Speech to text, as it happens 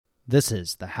This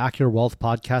is the Hack Your Wealth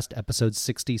Podcast, episode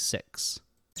 66.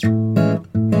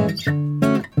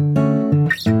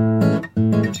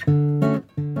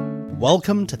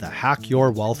 Welcome to the Hack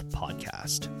Your Wealth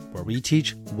Podcast, where we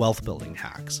teach wealth building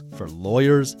hacks for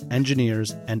lawyers,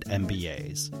 engineers, and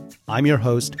MBAs. I'm your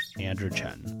host, Andrew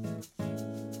Chen.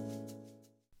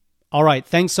 All right,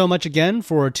 thanks so much again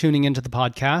for tuning into the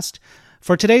podcast.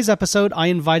 For today's episode, I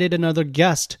invited another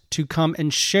guest to come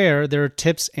and share their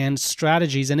tips and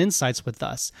strategies and insights with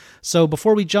us. So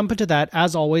before we jump into that,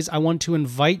 as always, I want to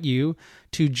invite you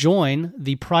to join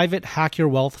the private Hack Your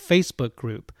Wealth Facebook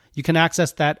group. You can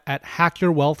access that at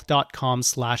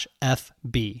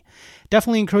hackyourwealth.com/FB.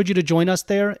 Definitely encourage you to join us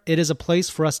there. It is a place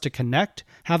for us to connect,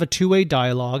 have a two-way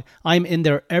dialogue. I'm in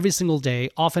there every single day,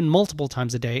 often multiple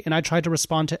times a day, and I try to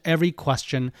respond to every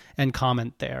question and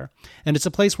comment there. And it's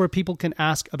a place where people can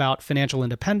ask about financial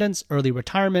independence, early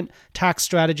retirement, tax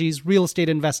strategies, real estate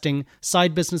investing,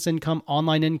 side business income,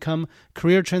 online income,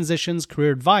 career transitions,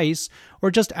 career advice,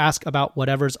 or just ask about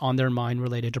whatever's on their mind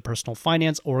related to personal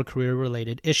finance or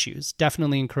career-related issues.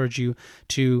 Definitely encourage you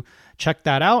to check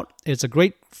that out. It's a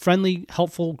great, friendly,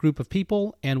 helpful group of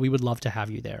people, and we would love to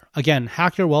have you there. Again,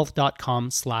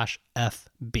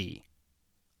 hackyourwealth.com/FB.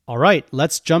 All right,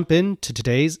 let's jump into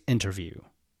today's interview.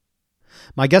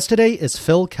 My guest today is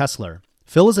Phil Kessler.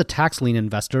 Phil is a tax lien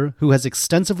investor who has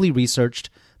extensively researched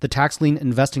the tax lien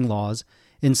investing laws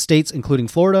in states including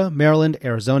Florida, Maryland,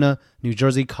 Arizona, New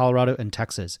Jersey, Colorado, and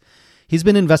Texas. He's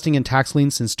been investing in tax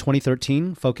liens since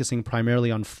 2013, focusing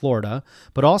primarily on Florida,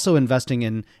 but also investing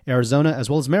in Arizona as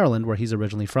well as Maryland, where he's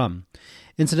originally from.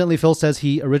 Incidentally, Phil says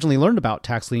he originally learned about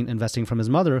tax lien investing from his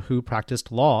mother, who practiced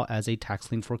law as a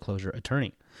tax lien foreclosure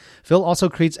attorney. Phil also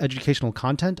creates educational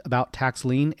content about tax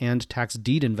lien and tax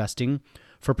deed investing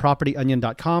for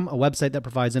PropertyOnion.com, a website that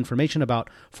provides information about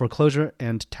foreclosure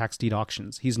and tax deed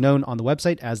auctions. He's known on the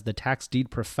website as the Tax Deed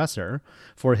Professor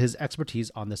for his expertise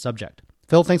on the subject.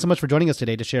 Phil, thanks so much for joining us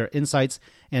today to share insights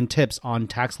and tips on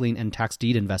tax lien and tax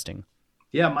deed investing.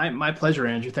 Yeah, my pleasure,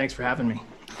 Andrew. Thanks for having me.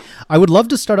 I would love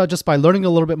to start out just by learning a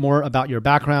little bit more about your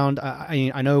background.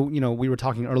 I know, we were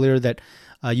talking earlier that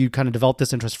you kind of developed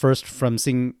this interest first from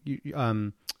seeing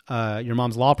your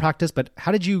mom's law practice, but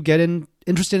how did you get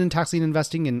interested in tax lien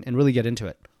investing and really get into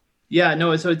it? Yeah,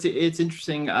 no, so it's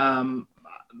interesting.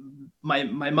 My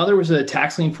mother was a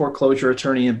tax lien foreclosure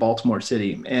attorney in Baltimore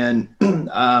City. And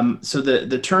so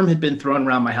the term had been thrown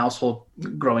around my household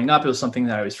growing up. It was something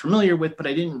that I was familiar with, but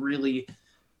I didn't really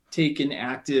take an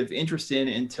active interest in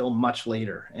until much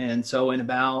later. And so in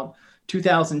about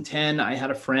 2010, I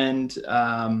had a friend,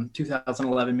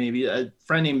 2011 maybe, a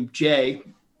friend named Jay,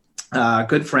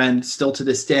 good friend still to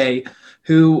this day,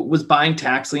 who was buying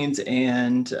tax liens.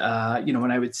 And,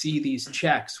 when I would see these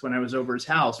checks when I was over his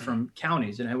house from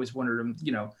counties, and I always wondered,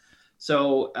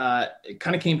 so it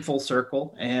kind of came full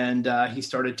circle, and he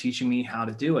started teaching me how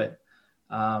to do it.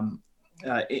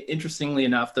 Interestingly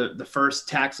enough, the first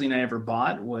tax lien I ever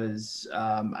bought was,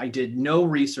 I did no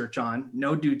research on,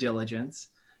 no due diligence.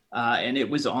 And it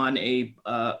was on in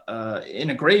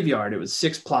a graveyard. It was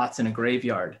 6 plots in a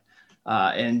graveyard.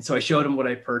 And so I showed him what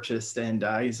I purchased, and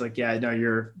he's like, yeah, no,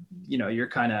 you're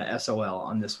kind of SOL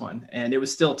on this one. And it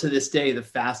was still to this day, the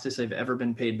fastest I've ever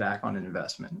been paid back on an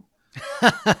investment.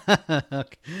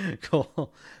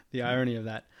 Cool. The irony of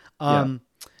that. Yeah.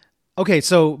 Okay.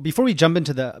 So before we jump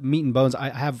into the meat and bones, I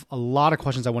have a lot of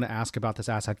questions I want to ask about this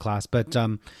asset class, but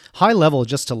high level,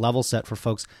 just to level set for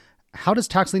folks, how does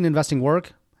tax lien investing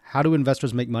work? How do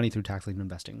investors make money through tax lien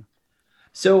investing?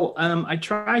 So I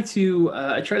try to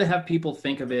have people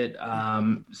think of it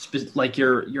like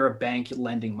you're a bank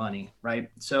lending money, right?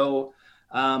 So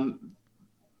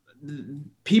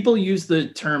people use the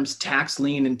terms tax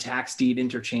lien and tax deed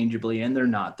interchangeably, and they're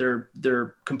not.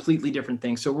 They're completely different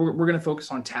things. So we're going to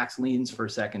focus on tax liens for a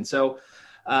second. So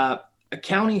a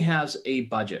county has a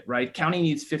budget, right? County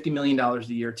needs $50 million a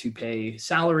year to pay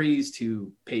salaries,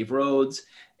 to pave roads,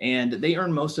 and they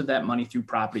earn most of that money through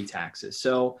property taxes.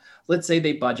 So let's say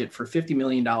they budget for $50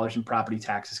 million in property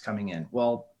taxes coming in.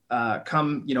 Well,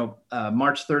 come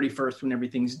March 31st, when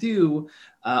everything's due,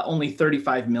 only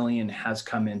 $35 million has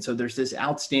come in. So there's this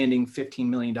outstanding $15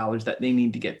 million that they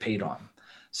need to get paid on.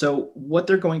 So what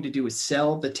they're going to do is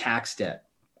sell the tax debt.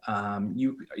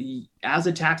 You, as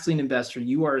a tax lien investor,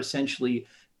 you are essentially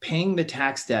paying the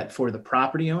tax debt for the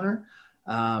property owner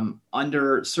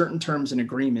under certain terms and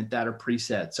agreement that are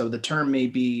preset. So the term may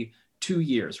be 2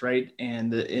 years, right?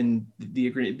 And in the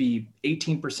agreement be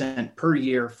 18% per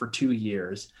year for 2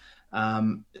 years.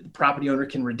 The property owner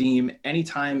can redeem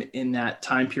anytime in that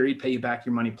time period, pay you back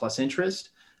your money plus interest.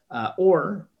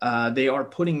 or they are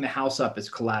putting the house up as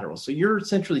collateral. So you're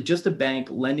essentially just a bank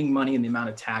lending money in the amount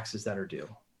of taxes that are due.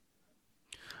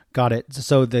 Got it.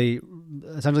 So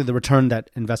essentially the return that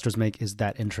investors make is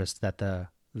that interest that the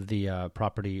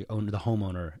property owner, the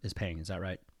homeowner, is paying. Is that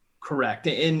right? Correct.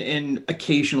 And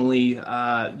occasionally,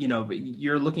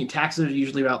 you're looking, taxes are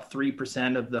usually about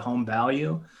 3% of the home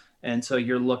value. And so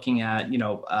you're looking at,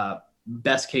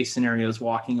 best case scenarios,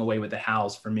 walking away with a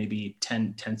house for maybe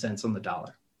 10 cents on the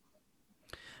dollar.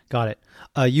 Got it.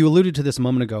 You alluded to this a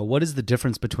moment ago. What is the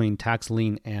difference between tax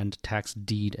lien and tax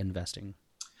deed investing?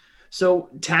 So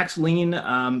tax lien,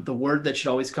 the word that should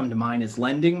always come to mind is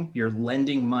lending. You're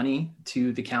lending money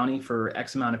to the county for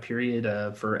X amount of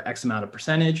period, for X amount of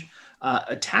percentage.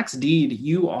 A tax deed,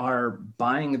 you are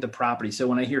buying the property. So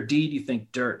when I hear deed, you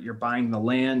think dirt. You're buying the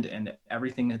land and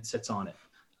everything that sits on it.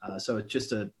 So it's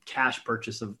just a cash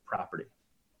purchase of property.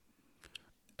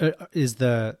 Is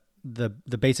the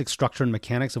basic structure and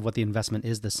mechanics of what the investment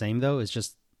is the same though? It's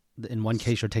just in one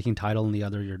case you're taking title, in the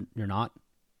other you're not.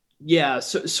 Yeah,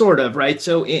 sort of, right?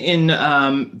 So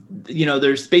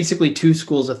there's basically two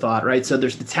schools of thought, right? So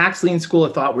there's the tax lien school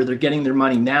of thought where they're getting their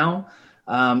money now.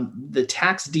 The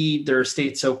tax deed, there are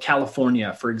states, so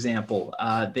California, for example,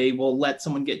 they will let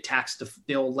someone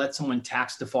they'll let someone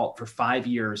tax default for 5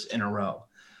 years in a row.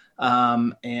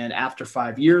 And after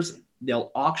 5 years,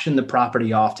 they'll auction the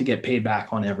property off to get paid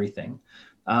back on everything.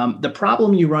 The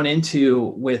problem you run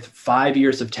into with 5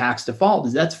 years of tax default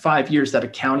is that's 5 years that a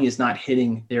county is not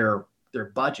hitting their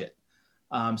budget.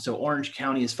 So Orange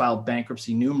County has filed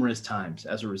bankruptcy numerous times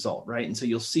as a result, right? And so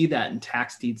you'll see that in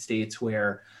tax deed states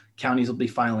where counties will be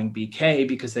filing BK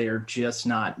because they are just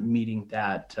not meeting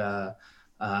that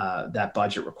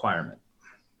budget requirement.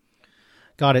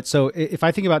 Got it. So if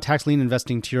I think about tax lien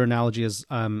investing, to your analogy as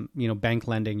bank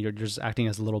lending, you're just acting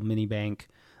as a little mini bank.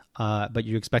 But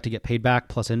you expect to get paid back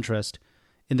plus interest.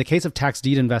 In the case of tax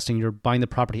deed investing, you're buying the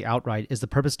property outright. Is the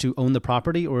purpose to own the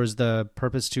property, or is the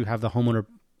purpose to have the homeowner,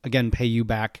 again, pay you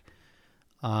back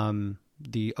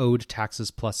the owed taxes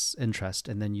plus interest,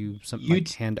 and then you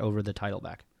hand over the title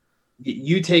back?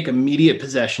 You take immediate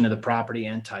possession of the property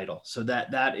and title. So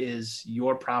that is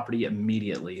your property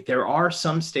immediately. There are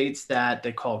some states that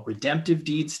they call redemptive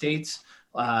deed states,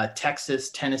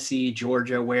 Texas, Tennessee,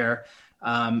 Georgia, where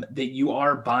that you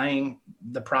are buying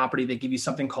the property. They give you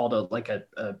something called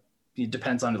it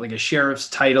depends on it, like a sheriff's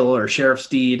title or sheriff's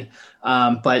deed.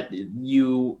 But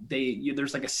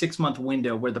there's like a 6-month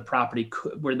window where the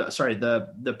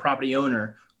property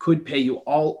owner could pay you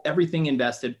everything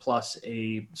invested plus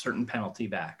a certain penalty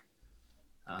back.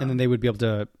 And then they would be able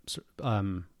to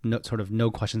no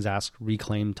questions asked,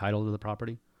 reclaim title to the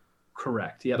property.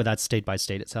 Correct. Yeah. But that's state by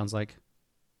state, it sounds like.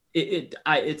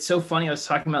 It's so funny. I was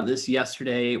talking about this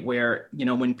yesterday where,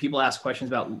 when people ask questions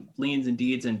about liens and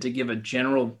deeds, and to give a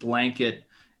general blanket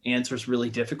answer is really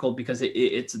difficult because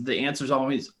the answer is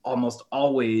almost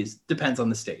always depends on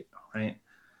the state, right?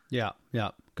 Yeah.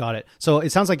 Got it. So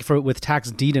it sounds like with tax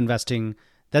deed investing,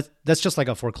 that's just like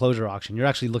a foreclosure auction. You're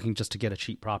actually looking just to get a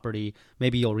cheap property.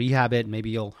 Maybe you'll rehab it, maybe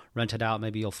you'll rent it out,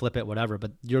 maybe you'll flip it, whatever.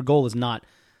 But your goal is not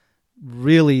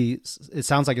really, it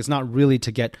sounds like it's not really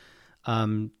to get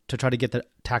to try to get the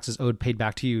taxes owed paid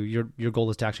back to you. Your goal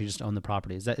is to actually just own the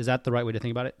property. Is that the right way to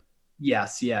think about it?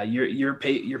 Yes. Yeah. You're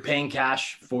paying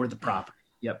cash for the property.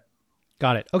 Yep.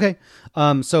 Got it. Okay.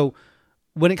 So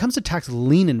when it comes to tax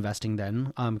lien investing,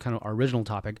 then kind of our original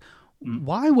topic,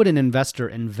 why would an investor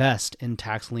invest in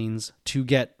tax liens to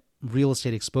get real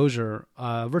estate exposure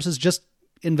versus just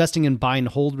investing in buy and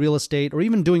hold real estate, or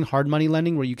even doing hard money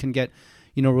lending where you can get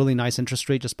really nice interest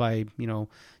rate just by,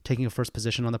 taking a first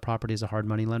position on the property as a hard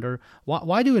money lender?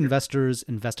 Why do investors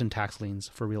invest in tax liens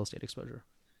for real estate exposure?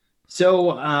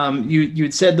 So you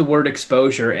had said the word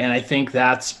exposure, and I think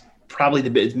that's probably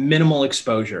the minimal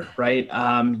exposure, right?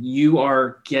 You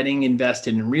are getting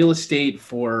invested in real estate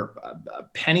for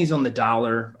pennies on the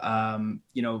dollar, and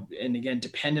again,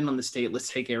 dependent on the state. Let's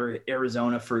take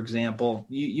Arizona, for example.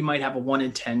 You might have a 1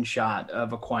 in 10 shot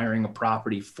of acquiring a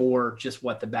property for just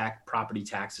what the back property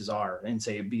taxes are, and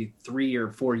say it'd be 3 or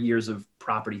 4 years of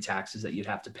property taxes that you'd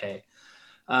have to pay.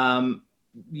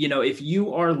 If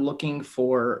you are looking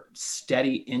for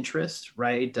steady interest,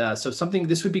 right? So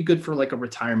this would be good for like a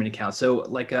retirement account. So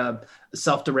like a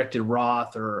self-directed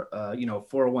Roth or,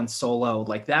 401 solo,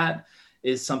 like that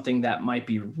is something that might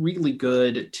be really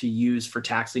good to use for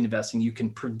tax lien investing. You can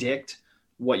predict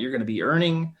what you're going to be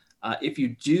earning. If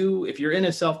you're in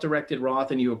a self-directed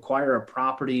Roth and you acquire a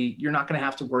property, you're not going to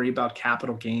have to worry about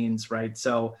capital gains, right?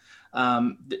 So,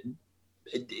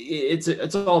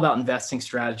 it's all about investing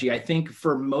strategy. I think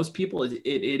for most people, it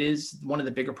is one of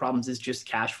the bigger problems is just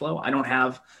cash flow. I don't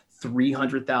have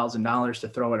 $300,000 to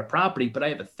throw at a property, but I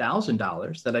have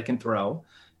 $1,000 that I can throw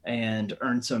and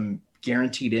earn some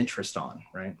guaranteed interest on,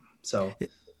 right? So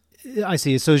I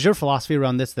see. So is your philosophy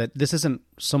around this that this isn't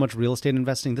so much real estate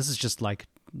investing? This is just like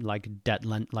debt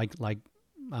lend, like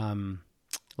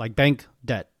bank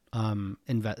debt,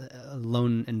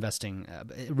 loan investing.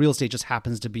 Real estate just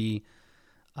happens to be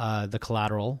the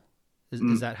collateral.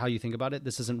 Is that how you think about it?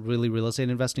 This isn't really real estate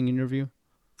investing in your view?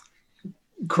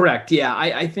 correct. Yeah,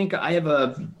 I think I have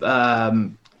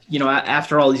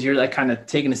after all these years, I kind of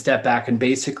taken a step back and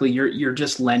basically you're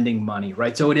just lending money,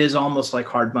 right? So it is almost like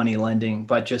hard money lending,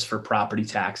 but just for property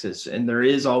taxes. And there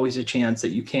is always a chance that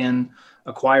you can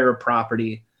acquire a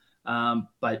property,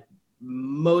 but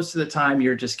most of the time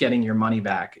you're just getting your money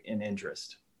back in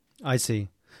interest. I see.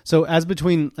 So as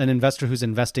between an investor who's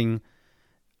investing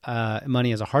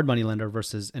money as a hard money lender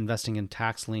versus investing in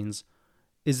tax liens,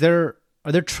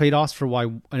 are there trade-offs for why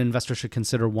an investor should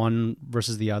consider one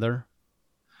versus the other?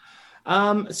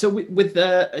 So with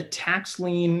a tax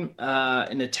lien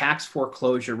and a tax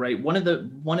foreclosure, right? One of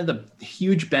the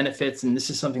huge benefits, and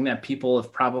this is something that people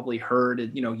have probably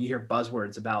heard, you hear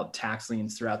buzzwords about tax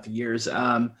liens throughout the years.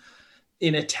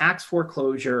 In a tax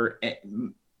foreclosure,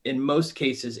 in most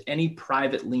cases, any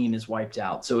private lien is wiped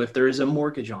out. So if there is a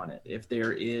mortgage on it, if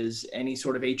there is any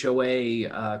sort of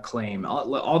HOA claim,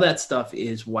 all that stuff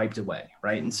is wiped away,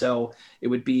 right? And so it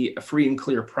would be a free and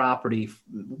clear property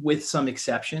with some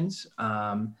exceptions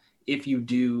if you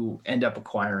do end up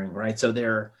acquiring, right? So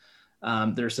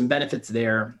there's some benefits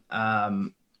there.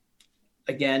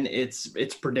 Again,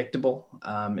 it's predictable.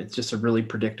 It's just a really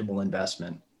predictable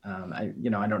investment. I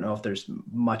don't know if there's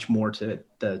much more to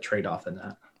the trade-off than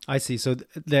that. I see. So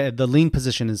the lien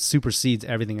position supersedes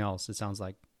everything else, it sounds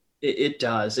like. It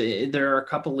does. There are a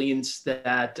couple liens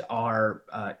that are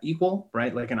equal,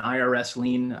 right? Like an IRS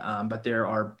lien, but there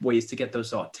are ways to get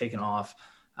those taken off.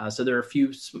 So there are a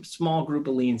few small group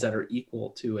of liens that are equal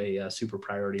to a super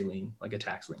priority lien, like a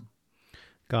tax lien.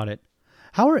 Got it.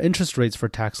 How are interest rates for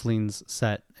tax liens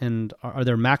set? And are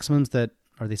there maximums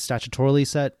are they statutorily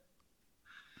set?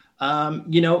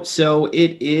 So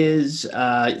it is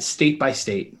state by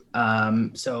state.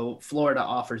 So Florida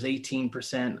offers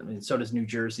 18%. I mean, so does New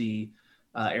Jersey.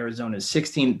 Arizona is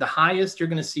 16. The highest you're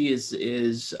going to see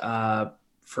is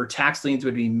for tax liens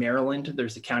would be Maryland.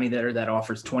 There's a county there that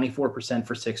offers 24%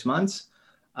 for 6 months.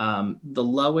 The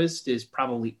lowest is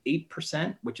probably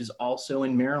 8%, which is also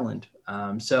in Maryland.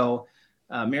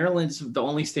 Maryland's the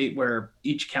only state where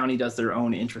each county does their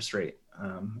own interest rate.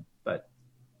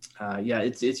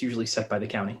 It's usually set by the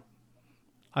county.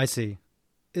 I see.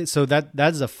 So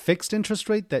that's a fixed interest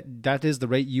rate that is the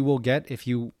rate you will get if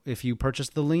you purchase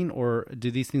the lien, or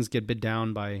do these things get bid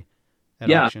down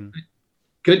at auction?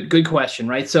 Good question,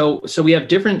 right? So we have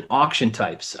different auction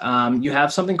types. You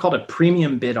have something called a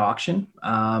premium bid auction.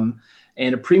 And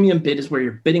a premium bid is where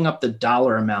you're bidding up the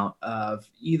dollar amount of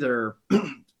either.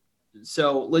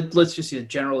 So let's just use a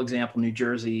general example, New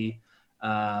Jersey,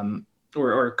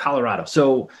 or Colorado.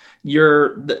 So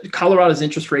Colorado's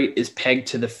interest rate is pegged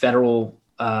to the Federal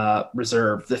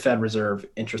Reserve, the Fed Reserve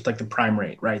interest, like the prime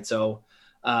rate, right? So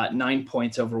 9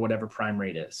 points over whatever prime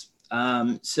rate is.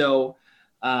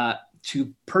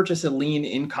 To purchase a lien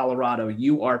in Colorado,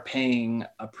 you are paying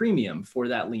a premium for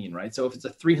that lien, right? So if it's a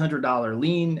 $300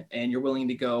 lien and you're willing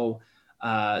to go,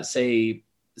 say,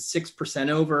 6%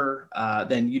 over,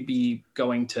 then you'd be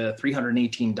going to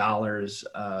 $318.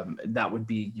 That would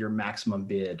be your maximum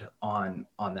bid on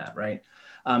that, right?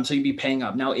 So you'd be paying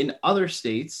up. Now, in other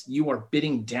states, you are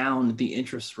bidding down the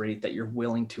interest rate that you're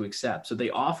willing to accept. So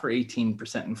they offer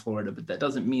 18% in Florida, but that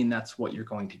doesn't mean that's what you're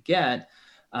going to get.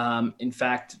 In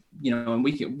fact, and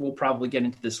we'll probably get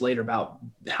into this later about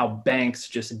how banks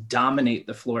just dominate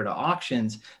the Florida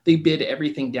auctions. They bid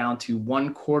everything down to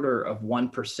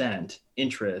 0.25%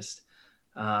 interest.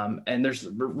 And there's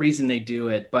a reason they do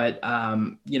it, but,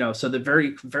 so they're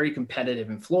very, very competitive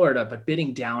in Florida, but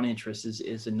bidding down interest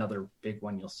is another big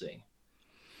one you'll see.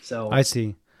 So I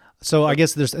see. So I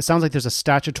guess it sounds like there's a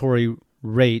statutory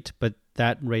rate, but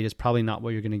that rate is probably not what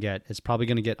you're going to get. It's probably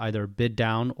going to get either bid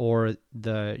down or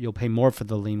you'll pay more for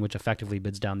the lien, which effectively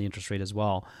bids down the interest rate as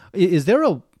well. Is there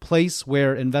a place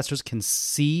where investors can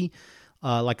see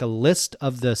like a list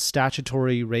of the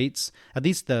statutory rates, at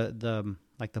least the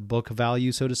book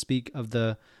value, so to speak, of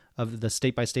the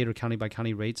state by state or county by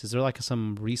county rates? Is there like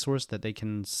some resource that they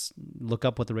can look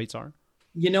up what the rates are?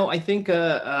 I think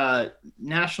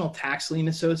National Tax Lien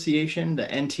Association, the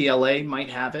NTLA, might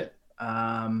have it.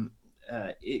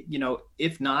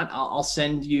 if not, I'll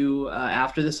send you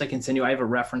after this. I can send you. I have a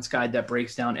reference guide that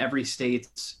breaks down every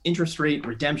state's interest rate,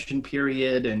 redemption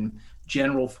period, and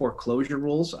general foreclosure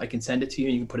rules. I can send it to you,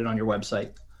 and you can put it on your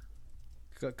website.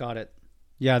 Got it.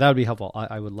 Yeah, that would be helpful.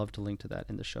 I would love to link to that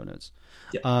in the show notes.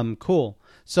 Yeah. Cool.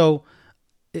 So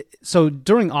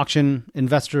during auction,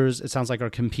 investors, it sounds like, are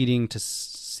competing to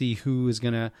see who is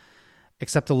going to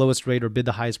accept the lowest rate or bid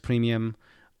the highest premium.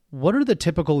 What are the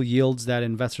typical yields that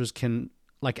investors can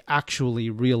actually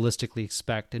realistically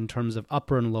expect in terms of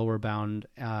upper and lower bound?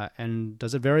 And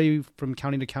does it vary from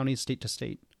county to county, state to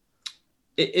state?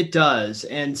 It does.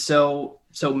 And so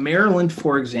Maryland,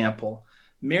 for example,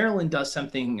 Maryland does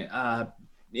something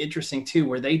interesting too,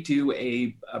 where they do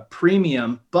a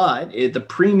premium, but the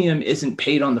premium isn't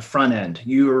paid on the front end.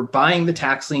 You're buying the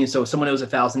tax lien. So if someone owes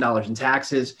 $1,000 in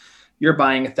taxes, you're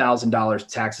buying $1,000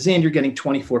 taxes and you're getting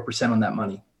 24% on that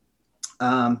money.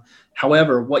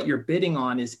 However, what you're bidding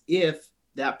on is if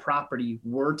that property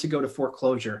were to go to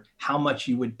foreclosure, how much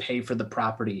you would pay for the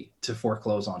property to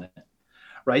foreclose on it.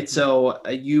 Right. So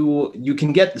you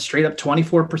can get the straight up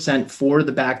 24% for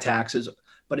the back taxes.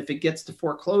 But if it gets to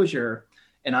foreclosure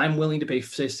and I'm willing to pay,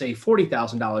 say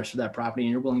 $40,000 for that property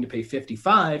and you're willing to pay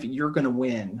 $55,000, you're going to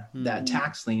win that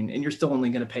tax lien and you're still only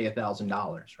going to pay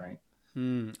 $1,000. Right.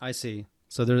 I see.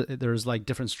 So there's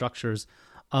different structures.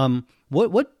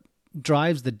 What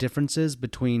drives the differences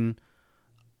between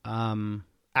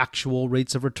actual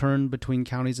rates of return between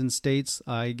counties and states?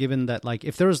 Given that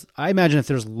I imagine if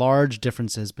there's large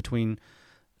differences between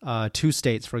two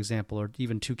states, for example, or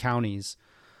even two counties,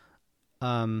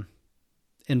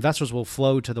 investors will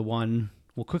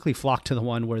quickly flock to the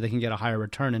one where they can get a higher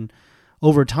return. And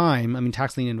over time, I mean,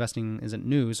 tax lien investing isn't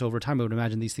new. So over time, I would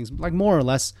imagine these things more or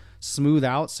less smooth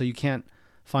out. So you can't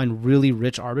find really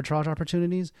rich arbitrage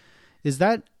opportunities. Is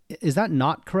that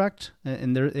not correct?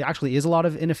 And there actually is a lot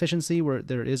of inefficiency where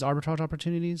there is arbitrage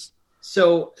opportunities.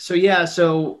 It's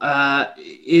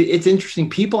interesting.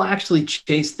 People actually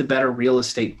chase the better real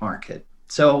estate market.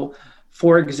 So,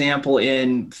 for example,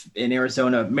 in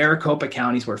Arizona, Maricopa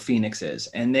County is where Phoenix is,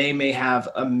 and they may have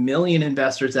 1 million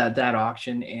investors at that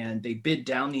auction, and they bid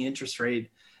down the interest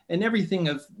rate, and everything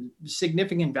of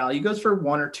significant value goes for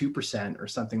 1 or 2% or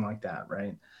something like that,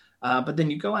 right? But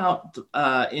then you go out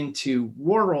into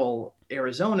rural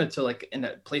Arizona to in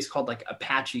a place called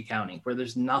Apache County, where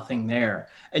there's nothing there,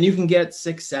 and you can get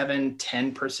 6, 7,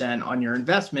 10% on your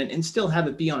investment and still have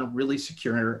it be on a really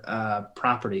secure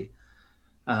property.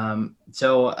 It's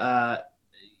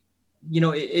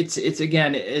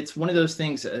one of those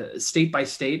things. State by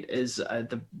state is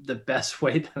the best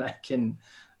way that I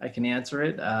can answer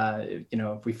it.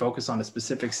 If we focus on a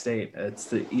specific state,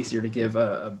 it's easier to give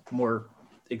a more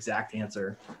exact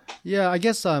answer. Yeah, I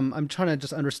guess I'm trying to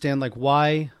just understand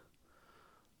why,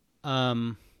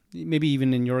 maybe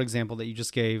even in your example that you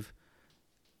just gave,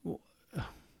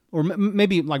 or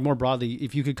maybe more broadly,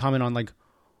 if you could comment on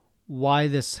why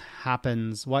this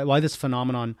happens, why this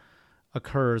phenomenon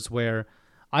occurs where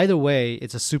either way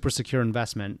it's a super secure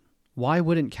investment. Why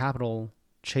wouldn't capital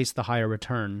chase the higher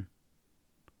return?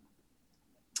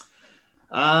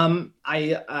 That's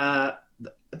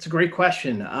a great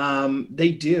question.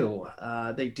 They do.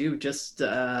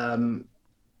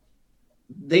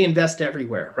 They invest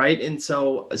everywhere, right? And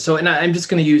and I'm just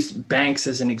going to use banks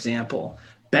as an example.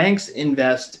 Banks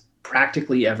invest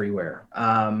practically everywhere.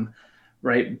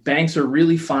 Right? Banks are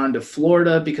really fond of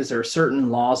Florida because there are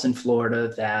certain laws in Florida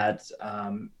that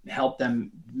help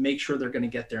them make sure they're going to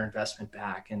get their investment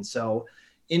back. And so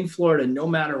in Florida, no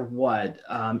matter what,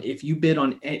 if you bid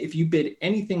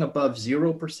anything above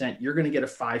 0%, you're going to get a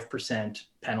 5%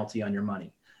 penalty on your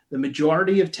money. The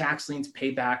majority of tax liens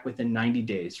pay back within 90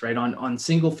 days, right? On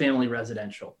single family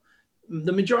residential,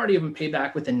 the majority of them pay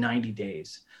back within 90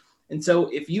 days. And so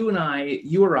if you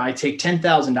or I take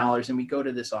 $10,000 and we go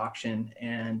to this auction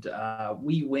and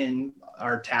we win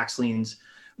our tax liens,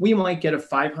 we might get a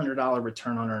 $500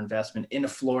 return on our investment in a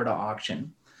Florida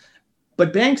auction.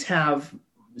 But banks have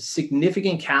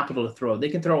significant capital to throw. They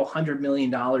can throw $100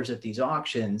 million at these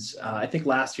auctions. I think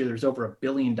last year there was over $1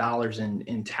 billion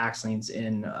in tax liens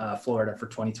in Florida for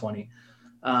 2020.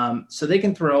 So they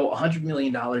can throw $100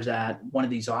 million at one of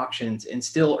these auctions and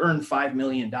still earn $5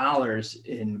 million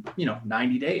in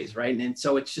 90 days, right? And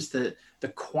so it's just the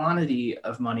quantity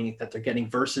of money that they're getting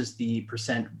versus the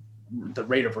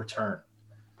rate of return.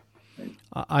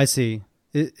 I see.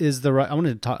 I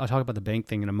wanted to talk about the bank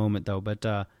thing in a moment, though,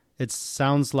 but it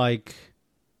sounds like,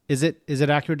 is it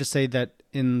accurate to say that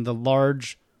in the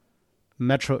large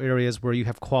metro areas where you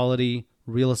have quality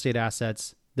real estate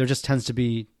assets, there just tends to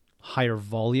be higher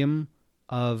volume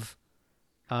of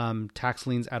tax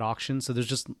liens at auction. So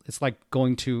it's like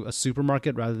going to a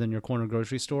supermarket rather than your corner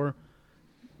grocery store.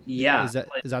 Yeah. Is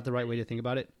that the right way to think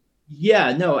about it?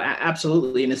 Yeah, no,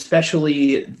 absolutely. And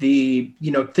especially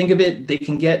think of it, they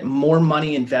can get more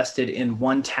money invested in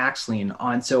one tax lien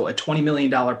on. So a $20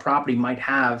 million property might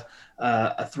have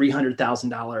a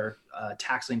 $300,000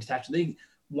 tax lien attached.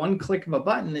 One click of a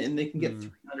button and they can get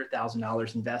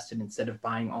 $300,000 invested instead of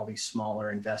buying all these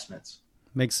smaller investments.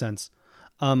 Makes sense.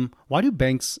 Why do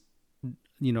banks,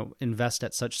 invest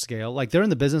at such scale? Like they're in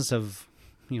the business of,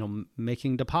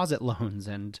 making deposit loans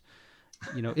and,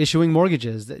 issuing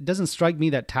mortgages. It doesn't strike me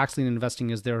that tax lien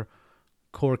investing is their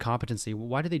core competency.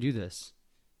 Why do they do this?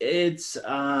 It's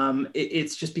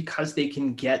just because they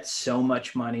can get so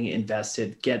much money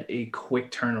invested, get a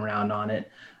quick turnaround on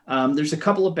it. There's a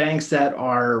couple of banks that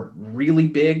are really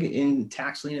big in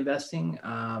tax lien investing.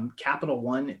 Capital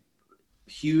One,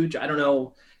 huge. I don't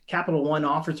know. Capital One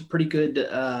offers a pretty good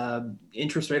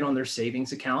interest rate on their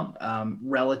savings account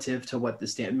relative to what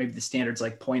maybe the standard's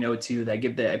like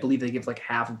 0.02. I believe they give like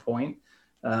half a point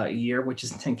a year, which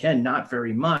is again not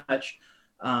very much,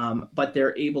 but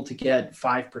they're able to get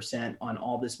 5% on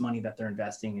all this money that they're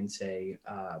investing in, say,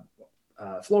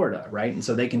 Florida, right? And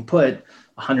so they can put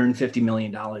 $150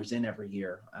 million in every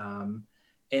year.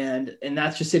 And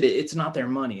that's just it. It's not their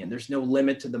money, and there's no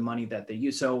limit to the money that they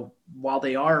use. So while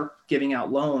they are giving out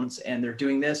loans and they're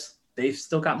doing this, they've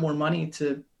still got more money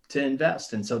to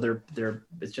invest, and so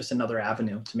it's just another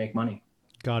avenue to make money.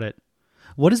 Got it.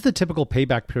 What is the typical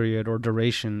payback period or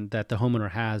duration that the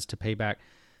homeowner has to pay back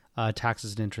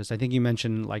taxes and interest? I think you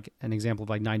mentioned like an example of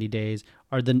like 90 days.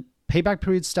 Are the payback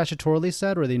periods statutorily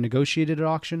set, or are they negotiated at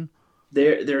auction?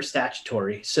 They're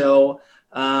statutory. So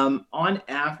on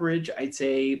average, I'd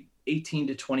say 18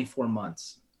 to 24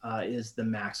 months is the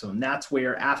maximum. That's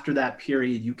where after that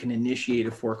period, you can initiate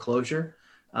a foreclosure.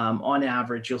 On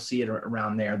average, you'll see it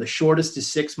around there. The shortest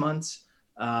is 6 months.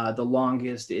 The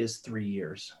longest is 3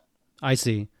 years. I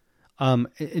see.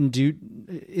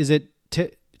 Is it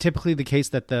typically the case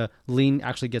that the lien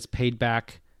actually gets paid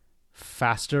back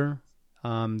faster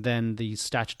than the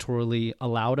statutorily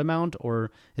allowed amount,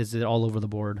 or is it all over the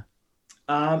board?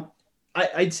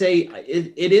 I'd say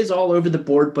it is all over the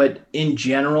board, but in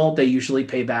general, they usually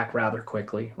pay back rather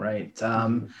quickly, right?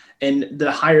 And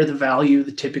the higher the value,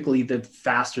 typically the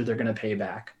faster they're going to pay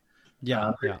back.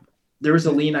 Yeah. There was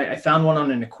a lien. I found one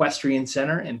on an equestrian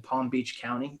center in Palm Beach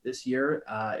County this year.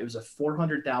 It was a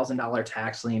 $400,000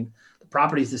 tax lien. The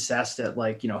property's assessed at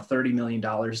 $30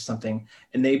 million something,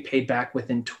 and they paid back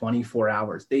within 24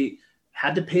 hours. They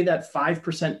had to pay that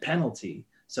 5% penalty.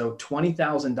 So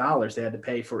 $20,000 they had to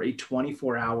pay for a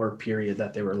 24-hour period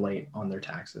that they were late on their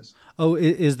taxes. Oh,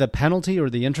 is the penalty or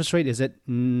the interest rate, is it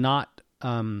not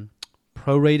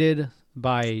prorated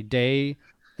by day?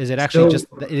 Is it actually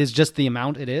it is just the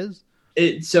amount it is?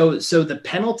 So the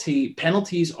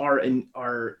penalties are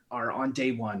on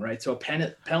day one, right? So a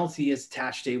penalty is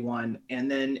attached day one,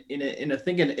 and then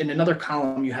in another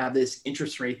column you have this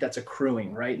interest rate that's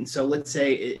accruing, right? And so let's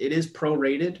say it is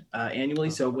prorated annually.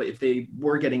 So if they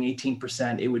were getting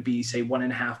 18%, it would be say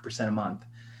 1.5% a month.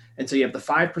 And so you have the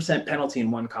 5% penalty in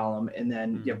one column, and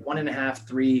then you have 1.5,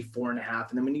 3, 4.5,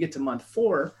 and then when you get to month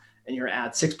 4 and you're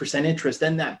at 6% interest,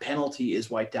 then that penalty is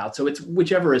wiped out. So it's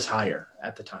whichever is higher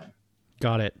at the time.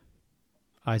 Got it.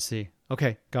 I see.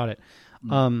 Okay, got it.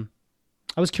 I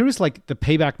was curious, like the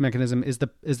payback mechanism, is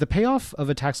the payoff of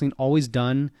a tax lien always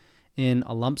done in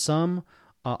a lump sum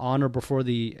on or before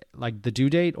the due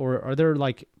date, or are there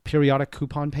like periodic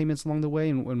coupon payments along the way,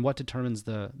 and what determines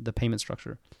the payment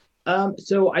structure?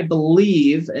 So I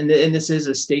believe, and this is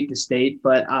a state to state,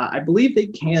 but I believe they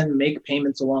can make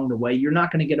payments along the way. You're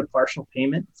not going to get a partial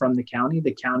payment from the county.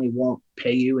 The county won't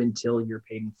pay you until you're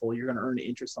paid in full. You're going to earn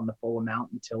interest on the full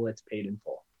amount until it's paid in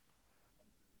full.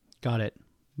 Got it.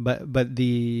 But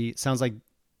sounds like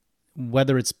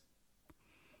whether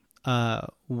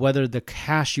the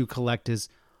cash you collect is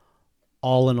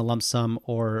all in a lump sum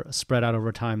or spread out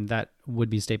over time, that would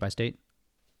be state by state.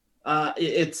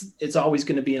 It's always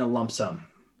going to be in a lump sum.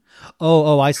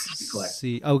 I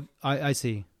see. Oh, I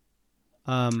see.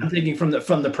 I'm thinking from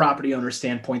the property owner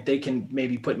standpoint, they can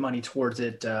maybe put money towards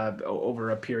it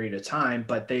over a period of time,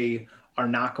 but they are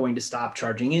not going to stop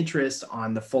charging interest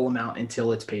on the full amount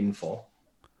until it's paid in full.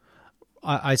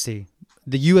 I see.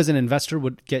 You as an investor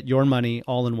would get your money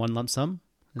all in one lump sum?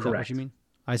 Is Correct. That what you mean?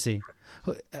 I see.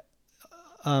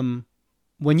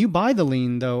 When you buy the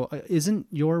lien, though, isn't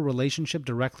your relationship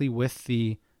directly with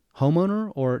the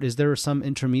homeowner, or is there some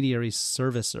intermediary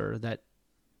servicer that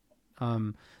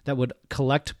would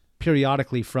collect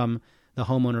periodically from the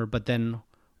homeowner, but then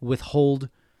withhold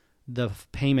the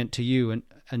payment to you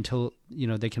until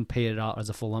they can pay it out as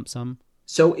a full lump sum?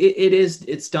 So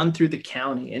it's done through the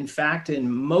county. In fact, in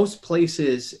most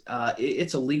places,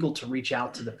 it's illegal to reach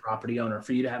out to the property owner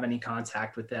for you to have any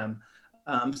contact with them.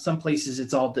 Some places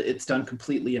it's done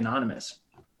completely anonymous.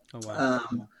 Oh, wow.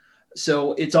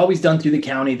 So it's always done through the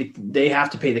county. They have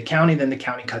to pay the county, then the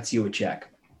county cuts you a check.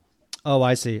 Oh,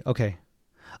 I see. Okay.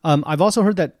 I've also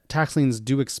heard that tax liens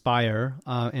do expire,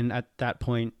 and at that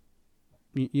point,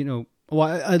 well,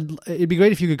 it'd be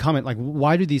great if you could comment, like,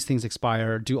 why do these things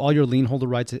expire? Do all your lien holder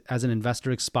rights as an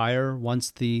investor expire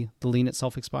once the lien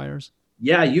itself expires?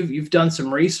 Yeah, you've done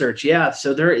some research. Yeah,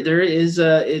 so there is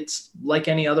it's like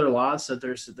any other law. So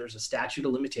there's a statute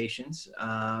of limitations.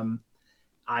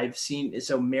 I've seen,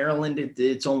 so Maryland,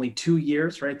 it's only 2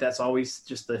 years, right? That's always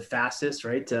just the fastest,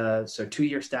 right? So 2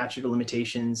 year statute of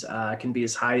limitations can be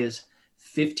as high as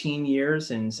 15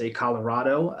 years in, say,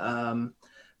 Colorado.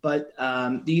 But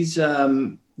these,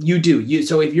 so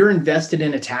if you're invested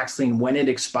in a tax lien, when it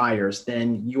expires,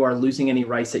 then you are losing any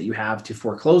rights that you have to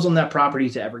foreclose on that property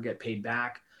to ever get paid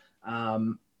back.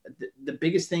 The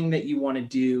biggest thing that you want to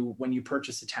do when you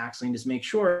purchase a tax lien is make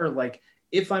sure, like,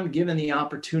 if I'm given the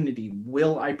opportunity,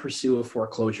 will I pursue a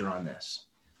foreclosure on this?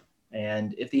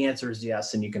 And if the answer is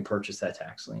yes, then you can purchase that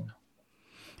tax lien.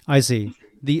 I see.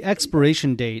 The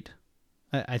expiration date,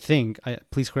 I think,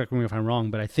 please correct me if I'm wrong,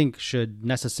 but I think should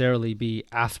necessarily be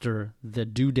after the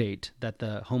due date that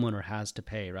the homeowner has to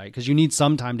pay, right? Because you need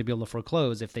some time to be able to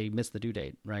foreclose if they miss the due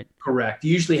date, right? Correct.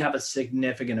 You usually have a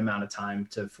significant amount of time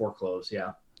to foreclose,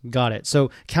 yeah. Got it.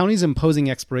 So counties imposing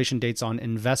expiration dates on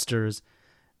investors,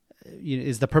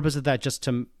 is the purpose of that just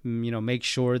to, make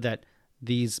sure that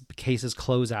these cases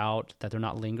close out, that they're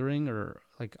not lingering? Or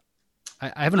like,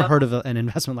 I haven't heard of an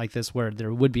investment like this where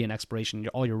there would be an expiration,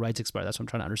 all your rights expire. That's what I'm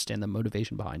trying to understand the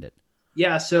motivation behind it.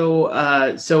 Yeah. So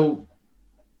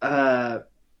that's a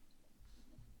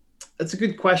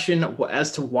good question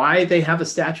as to why they have a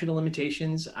statute of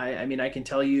limitations. I mean, I can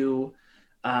tell you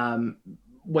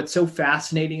what's so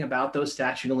fascinating about those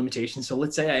statute of limitations. So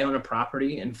let's say I own a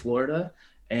property in Florida,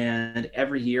 and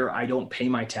every year I don't pay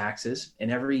my taxes,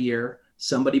 and every year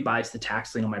somebody buys the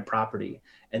tax lien on my property.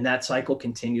 And that cycle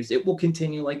continues. It will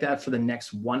continue like that for the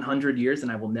next 100 years,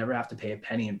 and I will never have to pay a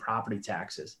penny in property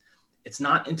taxes. It's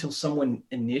not until someone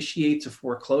initiates a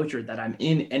foreclosure that I'm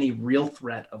in any real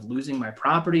threat of losing my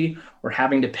property or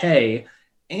having to pay.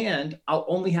 And I'll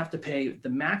only have to pay, the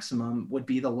maximum would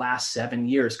be the last 7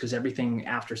 years, because everything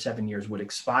after 7 years would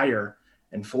expire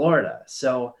in Florida.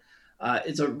 So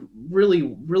it's a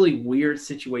really, really weird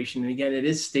situation. And again, it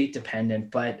is state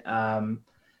dependent, but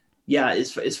yeah,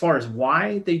 as far as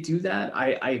why they do that,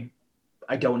 I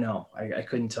don't know. I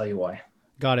couldn't tell you why.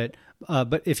 Got it.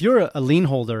 But if you're a lien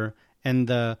holder and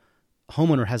the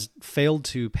homeowner has failed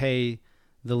to pay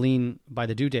the lien by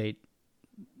the due date,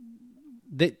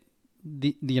 the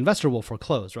investor will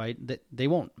foreclose, right? They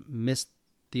won't miss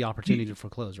the opportunity to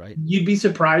foreclose, right? You'd be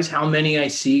surprised how many I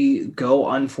see go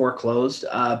unforeclosed.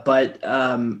 But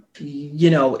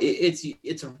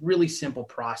it's a really simple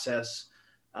process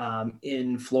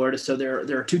in Florida. So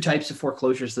there are two types of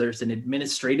foreclosures. There's an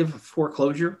administrative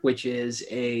foreclosure, which is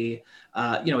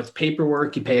it's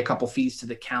paperwork. You pay a couple fees to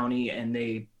the county, and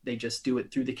they just do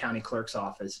it through the county clerk's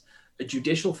office. A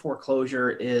judicial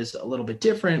foreclosure is a little bit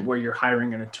different, where you're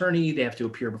hiring an attorney. They have to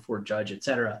appear before a judge, et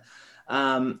cetera.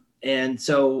 And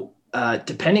so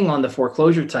depending on the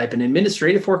foreclosure type, an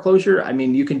administrative foreclosure, I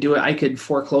mean, you can do it. I could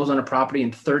foreclose on a property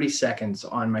in 30 seconds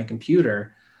on my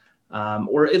computer,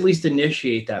 or at least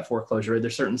initiate that foreclosure.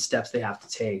 There's certain steps they have to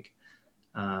take,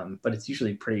 but it's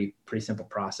usually pretty simple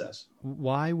process.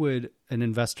 Why would an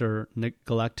investor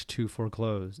neglect to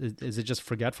foreclose? Is it just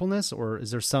forgetfulness, or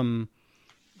is there some,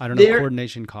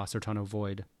 coordination costs they're trying to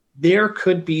avoid? There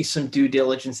could be some due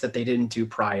diligence that they didn't do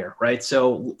prior, right?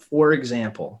 So for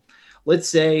example, let's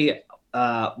say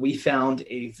we found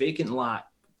a vacant lot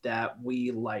that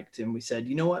we liked, and we said,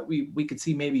 you know what, we could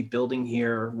see maybe building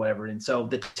here or whatever. And so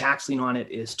the tax lien on it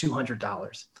is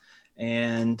 $200.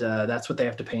 And that's what they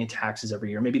have to pay in taxes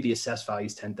every year. Maybe the assessed value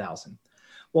is $10,000.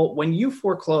 Well, when you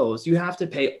foreclose, you have to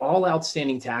pay all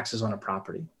outstanding taxes on a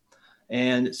property.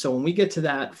 And so when we get to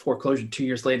that foreclosure 2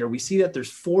 years later, we see that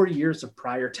there's 4 years of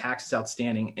prior taxes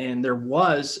outstanding. And there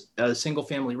was a single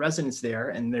family residence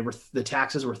there, and the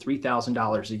taxes were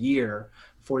 $3,000 a year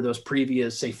for those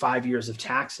previous, say, 5 years of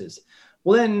taxes.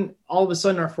 Well, then all of a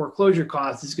sudden our foreclosure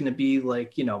cost is going to be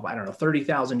like,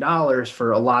 $30,000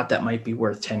 for a lot that might be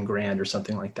worth 10 grand or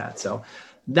something like that. So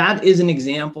that is an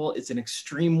example. It's an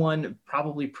extreme one,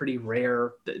 probably pretty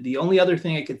rare. The only other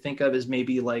thing I could think of is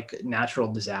maybe like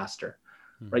natural disaster.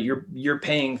 right? You're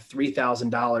paying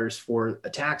 $3,000 for a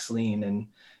tax lien, and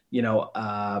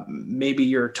maybe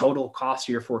your total cost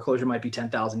of your foreclosure might be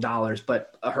 $10,000,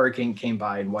 but a hurricane came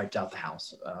by and wiped out the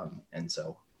house, and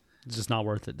so it's just not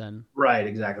worth it then. Right,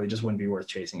 exactly. It just wouldn't be worth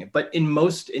chasing it. But in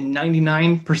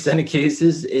 99% of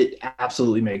cases, it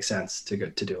absolutely makes sense to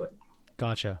do it.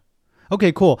 Gotcha.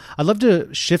 Okay, cool. I'd love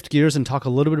to shift gears and talk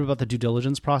a little bit about the due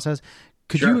diligence process.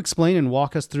 Could you explain and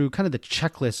walk us through kind of the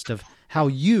checklist of how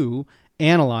you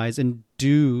analyze and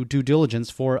do due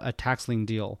diligence for a tax lien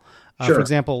deal? For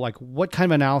example, like what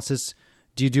kind of analysis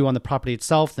do you do on the property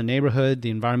itself, the neighborhood,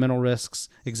 the environmental risks,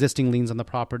 existing liens on the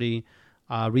property,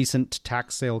 recent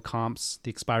tax sale comps, the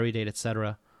expiry date, et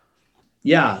cetera?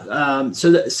 Yeah.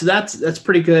 So that's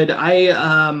pretty good.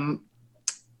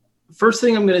 First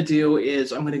thing I'm going to do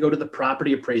is I'm going to go to the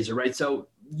property appraiser, right? So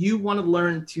you want to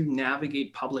learn to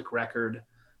navigate public record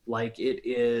like it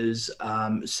is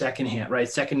secondhand, right?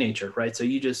 Second nature, right? So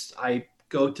there's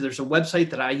a website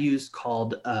that I use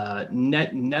called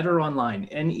Netter Online,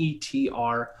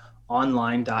 Netter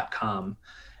online.com.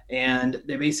 And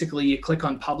you click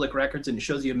on public records and it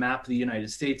shows you a map of the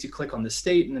United States. You click on the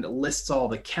state and then it lists all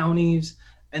the counties.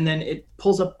 And then it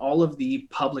pulls up all of the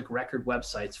public record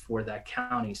websites for that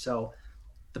county. So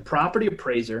the property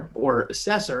appraiser or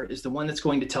assessor is the one that's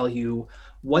going to tell you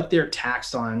what they're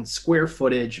taxed on, square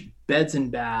footage, beds and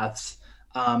baths.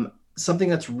 Something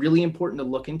that's really important to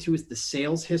look into is the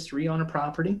sales history on a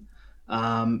property.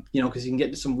 Because you can get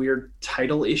into some weird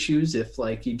title issues if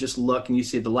like you just look and you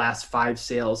see the last 5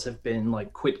 sales have been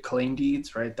like quit claim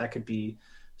deeds, right? That could be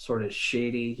sort of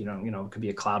shady, it could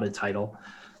be a clouded title.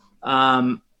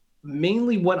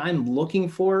 Mainly what I'm looking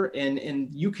for, and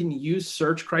you can use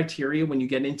search criteria when you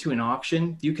get into an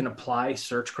auction. You can apply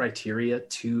search criteria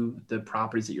to the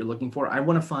properties that you're looking for. I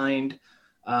want to find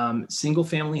single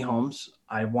family homes.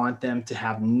 I want them to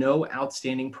have no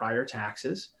outstanding prior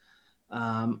taxes.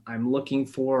 I'm looking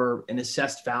for an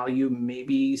assessed value,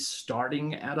 maybe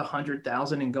starting at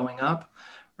 100,000 and going up,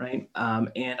 right?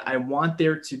 And I want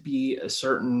there to be a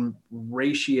certain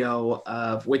ratio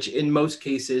of, which in most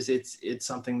cases it's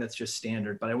something that's just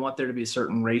standard, but I want there to be a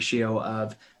certain ratio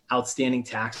of outstanding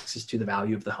taxes to the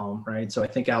value of the home, right? So I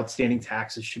think outstanding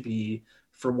taxes should be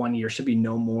for 1 year should be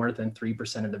no more than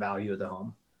 3% of the value of the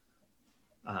home.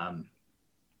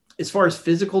 As far as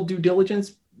physical due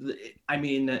diligence, I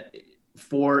mean,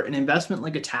 for an investment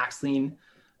like a tax lien,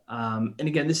 and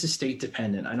again, this is state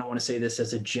dependent. I don't want to say this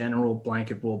as a general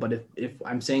blanket rule, but if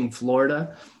I'm saying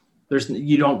Florida,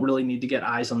 you don't really need to get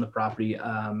eyes on the property.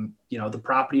 The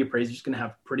property appraiser is going to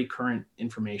have pretty current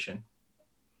information.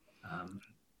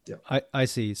 I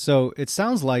see. So it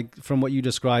sounds like from what you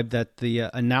described that the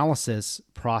analysis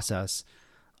process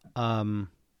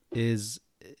is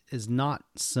not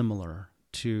similar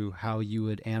to how you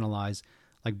would analyze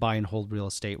like buy and hold real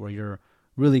estate, where you're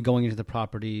really going into the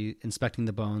property, inspecting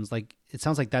the bones. Like it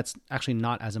sounds like that's actually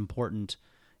not as important.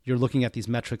 You're looking at these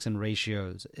metrics and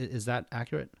ratios. Is that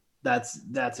accurate? That's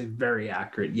very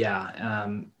accurate. Yeah.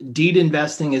 Deed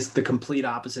investing is the complete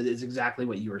opposite. Is exactly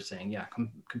what you were saying. Yeah.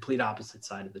 Complete opposite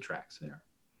side of the tracks there.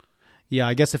 Yeah.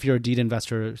 I guess if you're a deed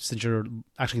investor, since you're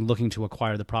actually looking to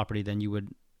acquire the property, then you would,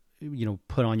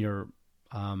 put on your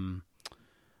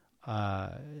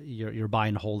buy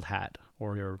and hold hat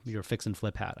or your fix and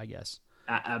flip hat, I guess.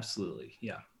 Absolutely.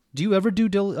 Yeah. Do you ever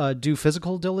do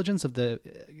physical diligence of the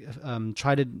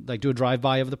try to like do a drive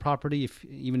by of the property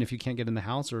even if you can't get in the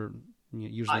house, or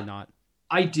usually not?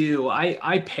 I do.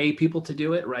 I pay people to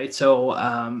do it, right? So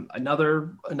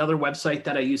another website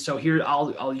that I use. So here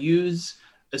I'll use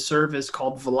a service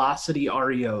called Velocity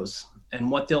REOs, and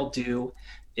what they'll do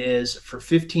is for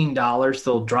 $15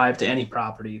 they'll drive to any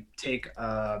property, take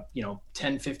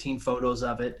 10, 15 photos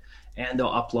of it, and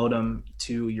they'll upload them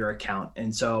to your account.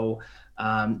 And so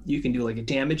you can do like a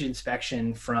damage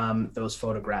inspection from those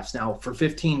photographs. Now for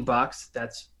 $15,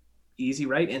 that's easy,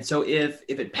 right? And so if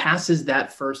it passes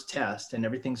that first test and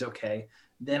everything's okay,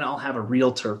 then I'll have a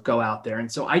realtor go out there. And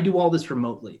so I do all this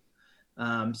remotely.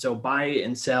 So buy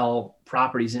and sell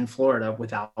properties in Florida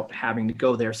without having to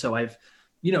go there. So I've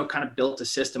kind of built a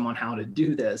system on how to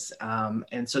do this.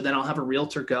 And so then I'll have a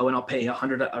realtor go, and I'll pay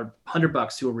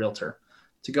 $100 to a realtor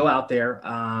to go out there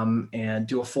and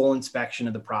do a full inspection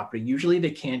of the property. Usually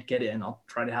they can't get in. I'll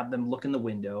try to have them look in the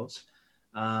windows.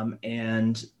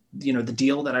 And the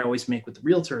deal that I always make with the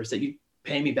realtor is that you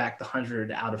pay me back the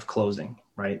 100 out of closing,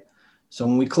 right? So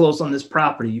when we close on this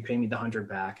property, you pay me the 100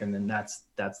 back, and then that's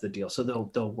the deal. So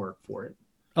they'll work for it.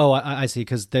 Oh, I see.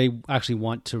 Because they actually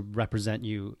want to represent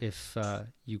you if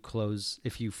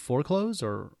you foreclose,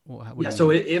 or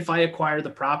So if I acquire the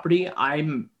property,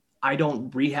 I'm I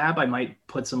don't rehab. I might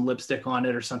put some lipstick on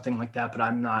it or something like that, but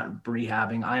I'm not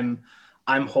rehabbing.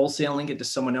 I'm wholesaling it to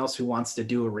someone else who wants to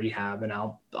do a rehab, and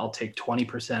I'll take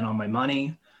 20% on my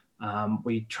money.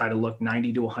 We try to look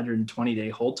 90 to 120 day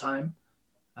hold time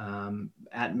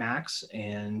at max.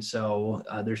 And so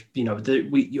there's,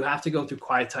 you have to go through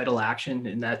quiet title action,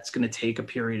 and that's going to take a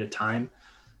period of time.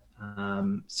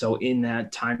 So in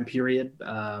that time period,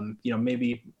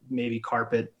 maybe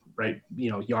carpet, right,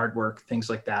 yard work, things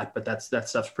like that, but that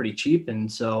stuff's pretty cheap.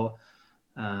 And so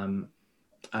the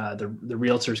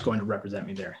realtor is going to represent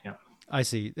me there. Yeah. I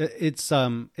see. It's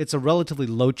a relatively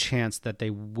low chance that they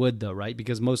would, though, right?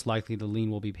 Because most likely the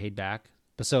lien will be paid back.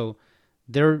 But so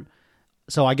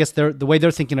I guess the way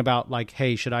they're thinking about, like,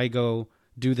 hey, should I go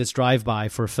do this drive-by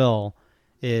for Phil,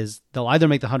 is they'll either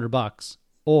make the $100,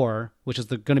 or, which is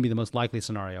going to be the most likely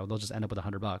scenario, they'll just end up with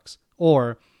 $100,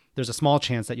 or there's a small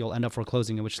chance that you'll end up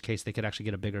foreclosing, in which case they could actually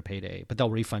get a bigger payday, but they'll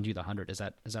refund you the 100. Is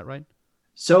that right?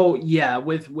 So yeah,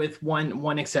 with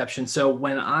one exception. So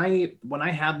when I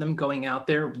have them going out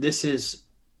there, this is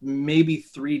maybe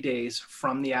 3 days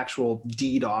from the actual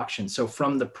deed auction. So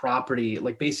from the property,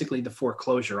 like basically the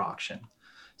foreclosure auction.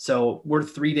 So we're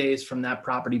 3 days from that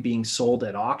property being sold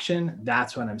at auction.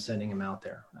 That's when I'm sending them out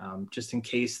there, just in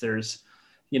case there's,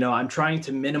 I'm trying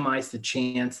to minimize the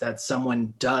chance that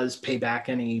someone does pay back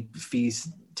any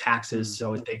fees, taxes,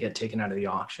 so they get taken out of the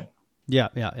auction. Yeah.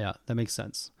 That makes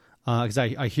sense. Because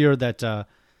I hear that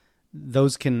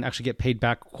those can actually get paid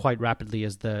back quite rapidly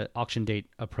as the auction date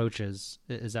approaches.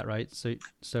 Is that right? So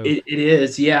it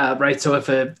is, yeah, right.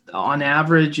 So on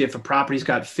average, if a property's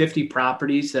got 50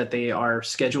 properties that they are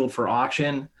scheduled for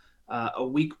auction, a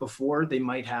week before they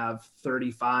might have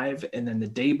 35, and then the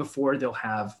day before they'll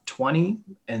have 20,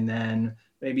 and then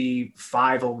maybe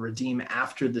 5 will redeem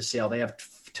after the sale. They have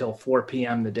till 4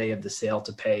 p.m. the day of the sale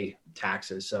to pay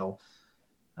taxes. So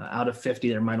out of 50,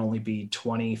 there might only be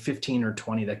 15 or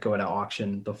 20 that go to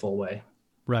auction the full way.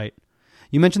 Right.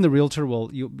 You mentioned the realtor.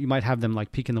 Well, you might have them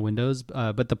like peek in the windows,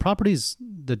 but the properties,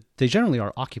 they generally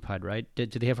are occupied, right?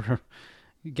 Did they ever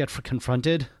get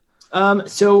confronted?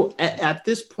 So at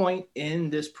this point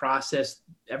in this process,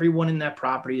 everyone in that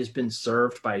property has been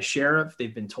served by a sheriff.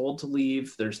 They've been told to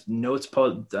leave. There's notice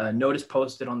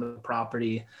posted on the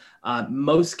property.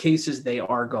 Most cases, they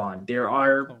are gone.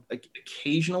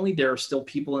 Occasionally there are still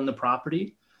people in the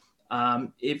property.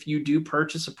 If you do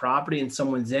purchase a property and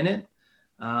someone's in it,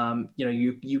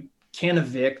 you can't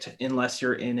evict unless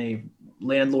you're in a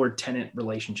landlord-tenant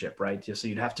relationship, right? So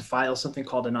you'd have to file something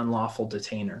called an unlawful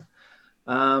detainer.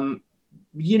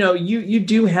 You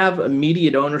do have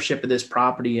immediate ownership of this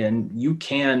property, and you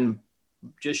can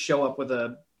just show up with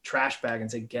a trash bag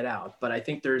and say, get out. But I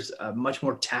think there's a much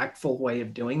more tactful way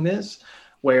of doing this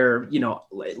where,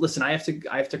 listen, I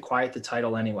have to quiet the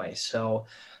title anyway. So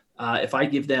if I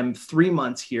give them 3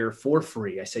 months here for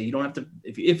free, I say, you don't have to,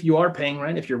 if you are paying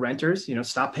rent, if you're renters,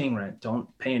 stop paying rent,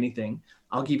 don't pay anything.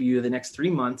 I'll give you the next 3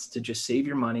 months to just save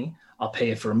your money. I'll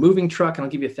pay for a moving truck, and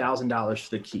I'll give you $1,000 for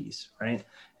the keys, right?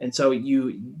 And so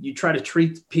you try to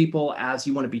treat people as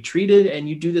you want to be treated, and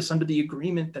you do this under the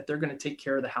agreement that they're going to take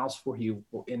care of the house for you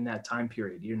in that time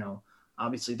period.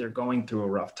 Obviously they're going through a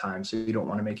rough time, so you don't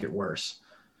want to make it worse.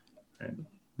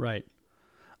 Right.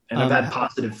 And I've had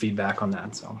positive feedback on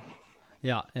that. So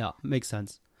yeah, makes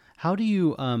sense. How do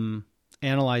you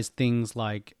analyze things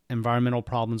like environmental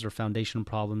problems or foundation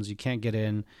problems? You can't get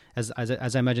in, as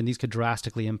I imagine, these could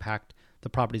drastically impact the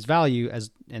property's value,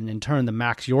 and in turn the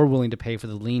max you're willing to pay for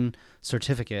the lien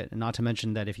certificate. And not to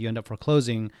mention that if you end up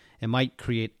foreclosing, it might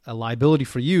create a liability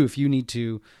for you if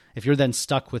you're then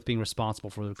stuck with being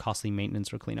responsible for the costly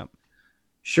maintenance or cleanup.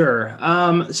 Sure.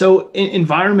 So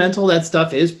environmental, that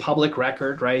stuff is public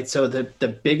record, right? So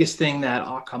the biggest thing that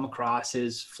I'll come across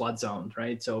is flood zones,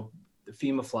 right? So the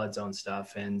FEMA flood zone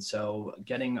stuff. And so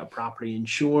getting a property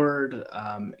insured,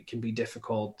 it can be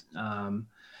difficult.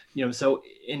 So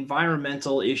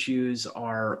environmental issues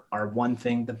are one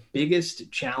thing. The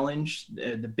biggest challenge,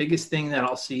 the biggest thing that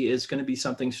I'll see is going to be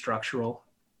something structural.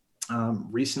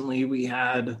 Recently we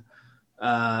had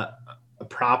a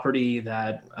property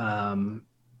that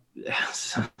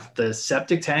the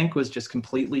septic tank was just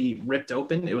completely ripped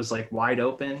open. It was like wide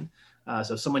open.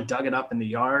 So someone dug it up in the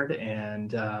yard,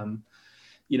 and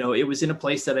it was in a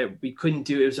place that we couldn't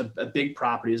do. It was a big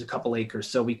property. It was a couple acres.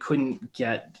 So we couldn't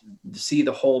see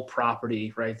the whole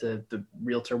property, right? The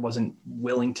realtor wasn't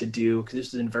willing to do, because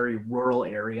this is in a very rural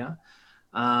area.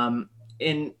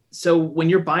 And so when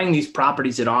you're buying these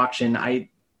properties at auction,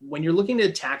 when you're looking at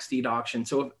a tax deed auction,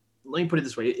 let me put it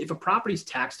this way. If a property is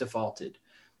tax defaulted,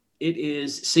 it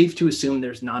is safe to assume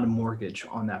there's not a mortgage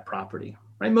on that property,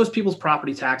 right? Most people's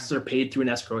property taxes are paid through an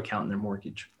escrow account in their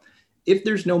mortgage. If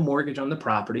there's no mortgage on the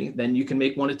property, then you can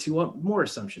make one of two more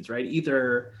assumptions, right?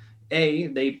 Either A,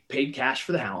 they paid cash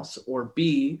for the house, or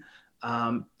B,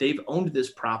 they've owned this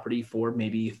property for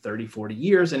maybe 30, 40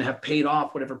 years and have paid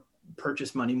off whatever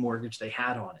purchase money mortgage they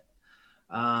had on it.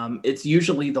 It's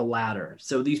usually the latter.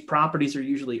 So these properties are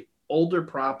usually older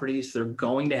properties. They're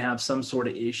going to have some sort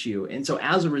of issue. And so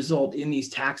as a result, in these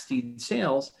tax deed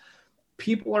sales,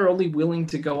 people are only willing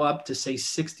to go up to, say,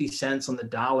 60 cents on the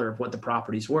dollar of what the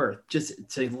property's worth, just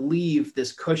to leave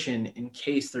this cushion in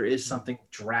case there is something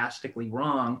drastically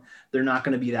wrong. They're not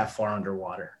going to be that far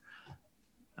underwater.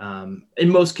 In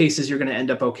most cases, you're going to end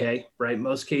up okay, right?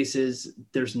 Most cases,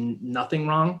 there's nothing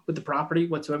wrong with the property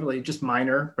whatsoever, like just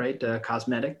minor, right?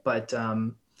 Cosmetic, but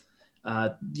every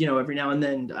now and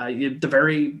then,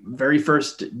 the very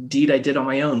first deed I did on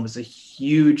my own was a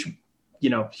huge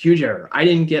error. I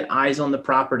didn't get eyes on the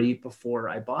property before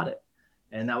I bought it,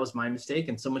 and that was my mistake.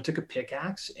 And someone took a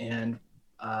pickaxe, and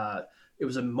it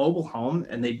was a mobile home,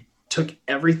 and they took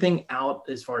everything out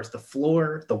as far as the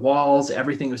floor, the walls,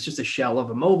 everything. It was just a shell of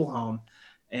a mobile home.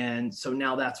 And so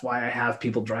now that's why I have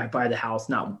people drive by the house,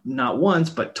 not once,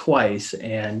 but twice.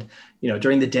 And,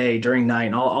 during the day, during night,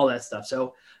 and all that stuff.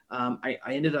 So I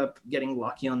ended up getting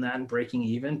lucky on that and breaking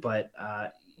even. But,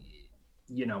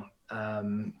 you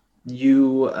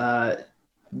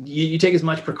take as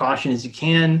much precaution as you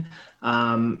can.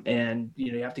 And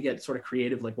you have to get sort of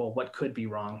creative, like, well, what could be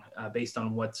wrong based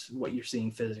on what you're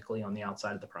seeing physically on the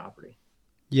outside of the property.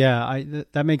 Yeah,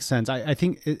 that makes sense. I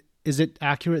think, is it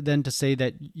accurate then to say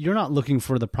that you're not looking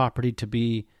for the property to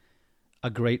be a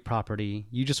great property?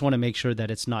 You just want to make sure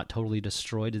that it's not totally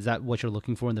destroyed. Is that what you're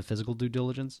looking for in the physical due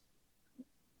diligence?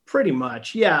 Pretty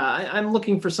much. Yeah. I'm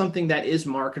looking for something that is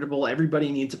marketable.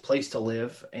 Everybody needs a place to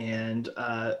live. And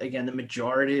again, the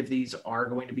majority of these are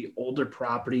going to be older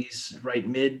properties, right?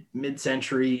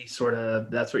 Mid-century sort of,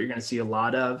 that's what you're going to see a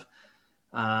lot of.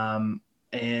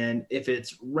 And if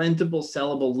it's rentable,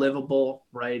 sellable, livable,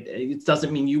 right? It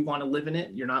doesn't mean you want to live in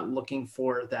it. You're not looking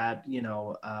for that,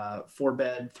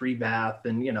 4-bed, 3-bath.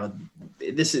 And,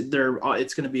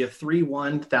 it's going to be a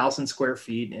 1,000 square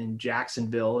feet in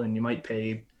Jacksonville, and you might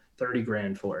pay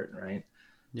 $30,000 for it, right?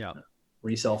 Yeah.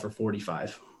 Resell for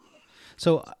 45.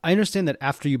 So I understand that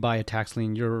after you buy a tax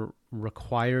lien, you're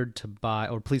required to buy,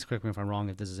 or please correct me if I'm wrong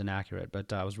if this is inaccurate,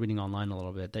 but I was reading online a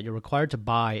little bit, that you're required to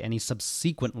buy any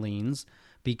subsequent liens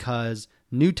because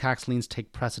new tax liens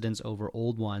take precedence over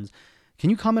old ones. Can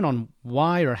you comment on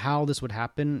why or how this would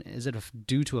happen? Is it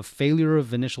due to a failure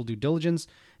of initial due diligence?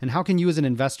 And how can you as an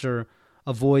investor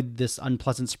avoid this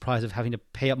unpleasant surprise of having to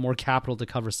pay up more capital to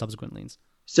cover subsequent liens?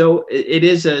 So it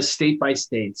is a state by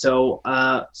state. So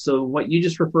what you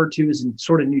just referred to is in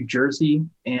sort of New Jersey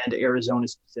and Arizona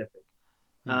specific.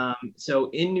 So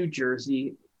in New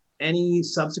Jersey, any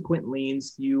subsequent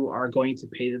liens you are going to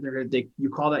pay, you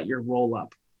call that your roll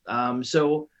up.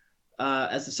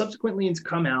 As the subsequent liens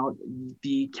come out,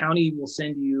 the county will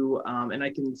send you, and I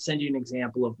can send you an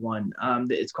example of one.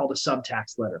 It's called a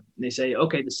subtax letter. And they say,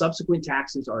 okay, the subsequent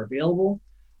taxes are available.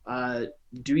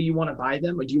 Do you want to buy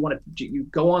them, or you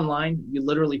go online, you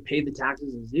literally pay the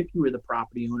taxes as if you were the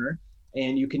property owner,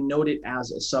 and you can note it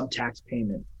as a subtax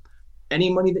payment. Any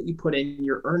money that you put in,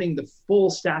 you're earning the full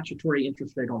statutory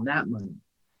interest rate on that money.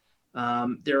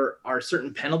 There are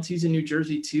certain penalties in New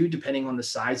Jersey too, depending on the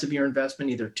size of your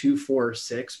investment, either 2%, 4%, or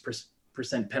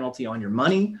 6% penalty on your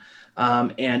money.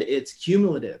 And it's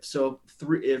cumulative. So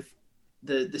if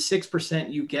the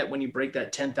 6% you get when you break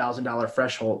that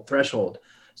 $10,000 threshold.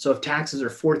 So if taxes are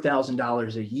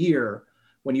 $4,000 a year,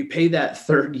 when you pay that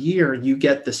third year, you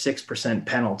get the 6%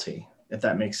 penalty, if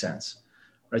that makes sense.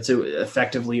 Right. So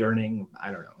effectively earning,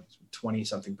 20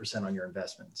 something percent on your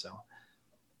investment. So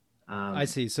I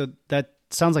see. So that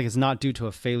sounds like it's not due to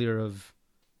a failure of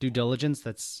due diligence.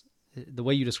 That's the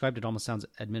way you described it. Almost sounds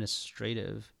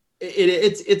administrative.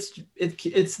 It's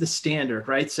the standard,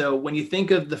 right? So when you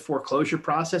think of the foreclosure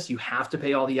process, you have to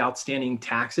pay all the outstanding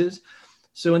taxes.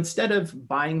 So instead of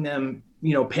buying them,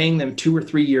 paying them 2 or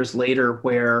 3 years later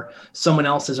where someone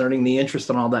else is earning the interest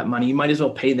on all that money, you might as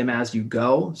well pay them as you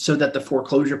go so that the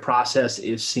foreclosure process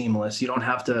is seamless. You don't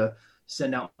have to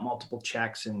send out multiple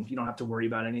checks and you don't have to worry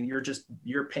about anything.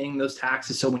 You're paying those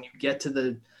taxes. So when you get to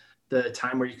the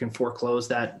time where you can foreclose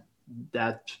that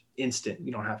instant,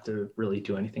 you don't have to really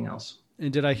do anything else.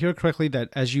 And did I hear correctly that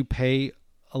as you pay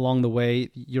along the way,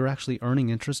 you're actually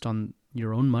earning interest on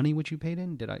your own money, which you paid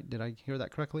in? Did I hear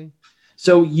that correctly?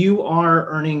 So you are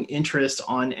earning interest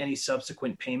on any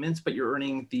subsequent payments, but you're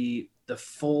earning the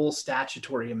full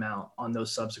statutory amount on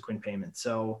those subsequent payments.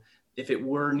 So If it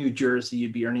were New Jersey,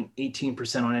 you'd be earning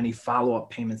 18% on any follow-up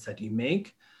payments that you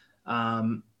make.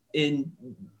 In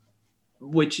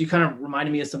which you kind of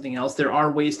reminded me of something else. There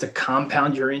are ways to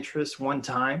compound your interest one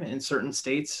time in certain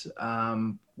states.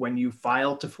 When you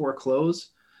file to foreclose,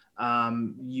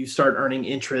 you start earning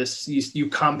interest. You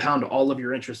compound all of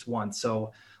your interest once.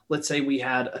 So let's say we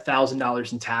had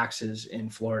 $1,000 in taxes in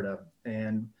Florida,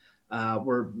 and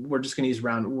we're just going to use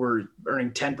round. We're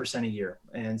earning 10% a year,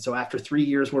 and so after 3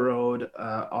 years, we're owed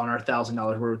on our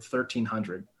 $1,000, we're owed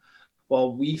 $1,300.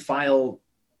 Well, we file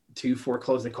to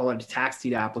foreclose. They call it a tax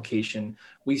deed application.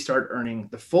 We start earning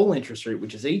the full interest rate,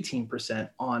 which is 18%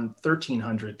 on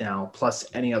 $1,300 now, plus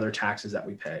any other taxes that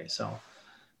we pay. So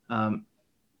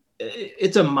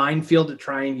it's a minefield to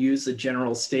try and use a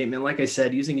general statement. Like I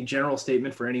said, using a general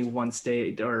statement for any one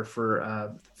state or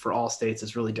for all states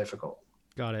is really difficult.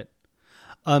 Got it.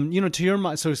 To your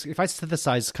mind, so if I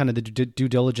synthesize kind of the due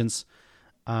diligence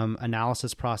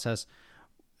analysis process,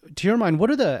 to your mind,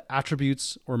 what are the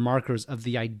attributes or markers of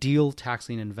the ideal tax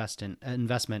lien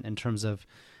investment in terms of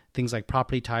things like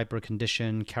property type or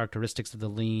condition, characteristics of the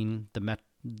lien,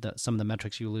 some of the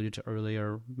metrics you alluded to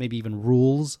earlier, maybe even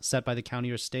rules set by the county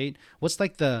or state? What's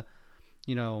like the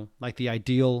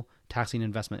ideal tax lien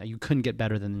investment? You couldn't get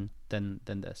better than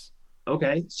this.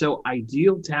 Okay, so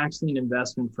ideal tax lien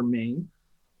investment for me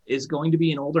is going to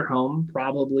be an older home,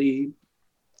 probably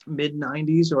mid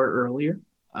 90s or earlier.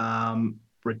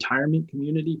 Retirement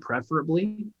community,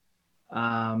 preferably.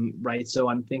 Right. So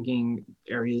I'm thinking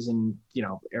areas in,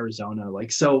 Arizona,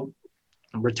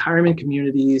 retirement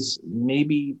communities,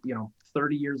 maybe,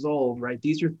 30 years old, right?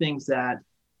 These are things that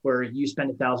where you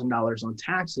spend $1,000 on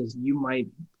taxes, you might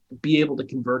be able to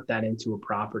convert that into a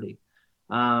property.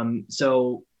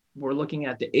 So we're looking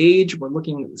at the age, we're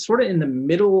looking sort of in the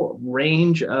middle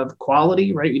range of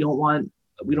quality, right? We don't want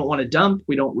to dump.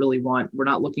 We're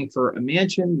not looking for a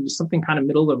mansion, just something kind of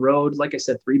middle of the road. Like I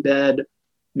said, 3-bed,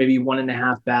 maybe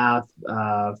 1.5 bath,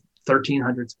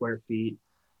 1,300 square feet.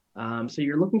 So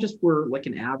you're looking just for like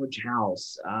an average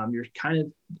house.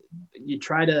 You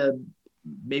try to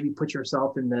maybe put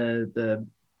yourself in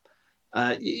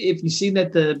if you see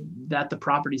that the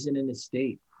property's in an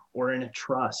estate or in a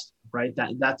trust, right?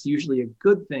 That's usually a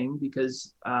good thing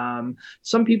because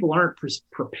some people aren't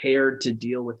prepared to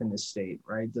deal with an estate,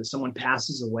 right? If someone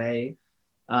passes away,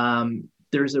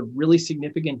 there's a really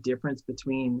significant difference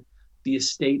between the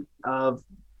estate of,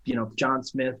 John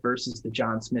Smith versus the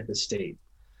John Smith estate.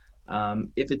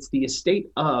 If it's the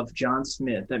estate of John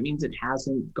Smith, that means it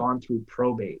hasn't gone through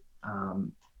probate.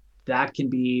 That can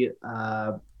be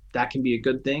a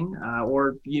good thing,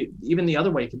 or even the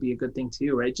other way could be a good thing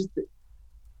too, right?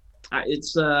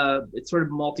 It's sort of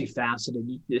multifaceted.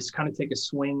 You just kind of take a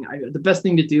swing. The best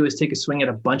thing to do is take a swing at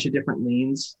a bunch of different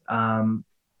liens, and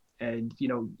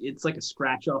it's like a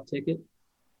scratch-off ticket,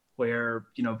 where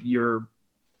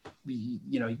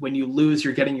when you lose,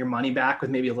 you're getting your money back with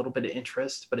maybe a little bit of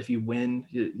interest, but if you win,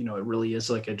 it really is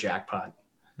like a jackpot.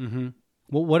 Mm-hmm.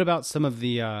 Well, what about some of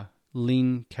the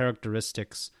lien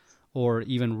characteristics or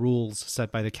even rules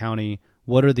set by the county?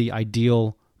 What are the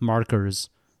ideal markers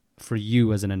for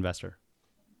you as an investor?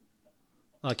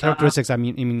 Characteristics, I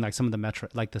mean like some of the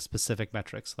metric, like the specific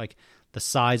metrics, like the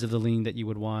size of the lien that you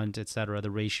would want, et cetera,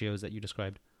 the ratios that you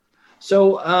described.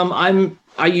 So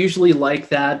I usually like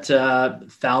that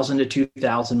 1,000 to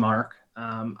 2,000 mark.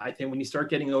 I think when you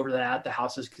start getting over that, the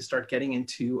houses can start getting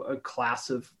into a class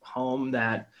of home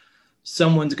that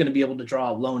someone's going to be able to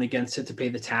draw a loan against it to pay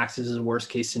the taxes as a worst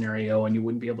case scenario, and you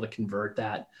wouldn't be able to convert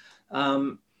that.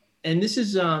 And this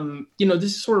is, this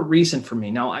is sort of recent for me.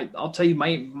 Now, I'll tell you,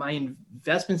 my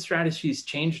investment strategy has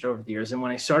changed over the years. And when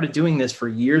I started doing this for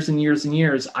years and years and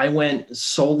years, I went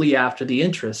solely after the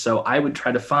interest. So I would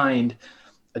try to find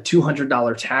a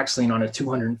 $200 tax lien on a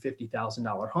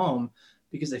 $250,000 home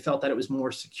because I felt that it was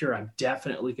more secure. I'm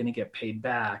definitely going to get paid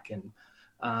back. And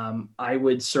I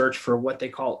would search for what they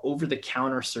call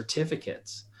over-the-counter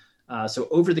certificates. So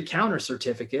over-the-counter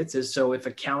certificates is so if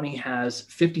a county has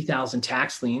 50,000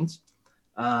 tax liens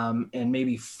and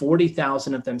maybe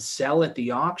 40,000 of them sell at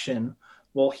the auction,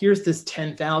 well, here's this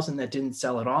 10,000 that didn't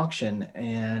sell at auction,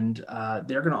 and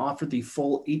they're going to offer the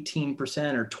full 18%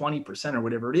 or 20% or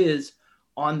whatever it is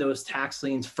on those tax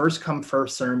liens. First come,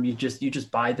 first serve. You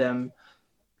just buy them,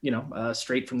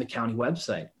 straight from the county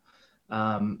website.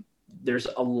 There's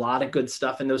a lot of good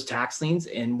stuff in those tax liens.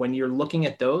 And when you're looking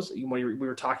at those, we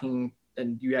were talking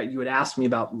and you had asked me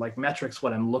about like metrics,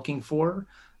 what I'm looking for.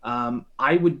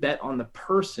 I would bet on the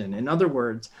person. In other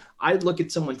words, I'd look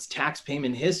at someone's tax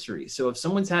payment history. So if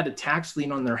someone's had a tax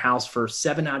lien on their house for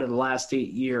 7 out of the last 8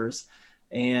 years,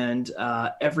 and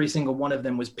every single one of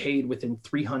them was paid within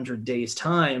 300 days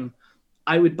time,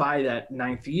 I would buy that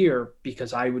ninth year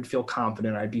because I would feel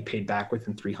confident I'd be paid back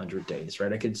within 300 days,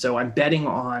 right? So I'm betting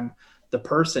on the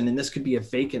person, and this could be a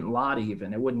vacant lot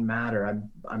even. It wouldn't matter.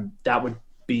 That would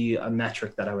be a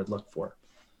metric that I would look for.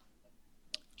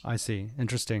 I see.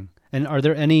 Interesting. And are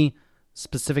there any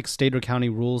specific state or county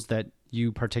rules that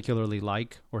you particularly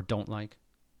like or don't like?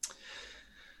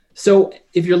 So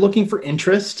if you're looking for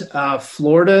interest,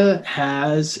 Florida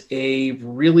has they have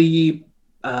really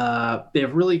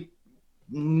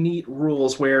neat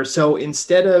rules where, so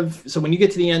when you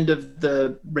get to the end of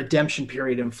the redemption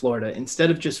period in Florida,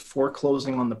 instead of just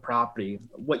foreclosing on the property,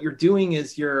 what you're doing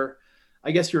is you're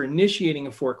initiating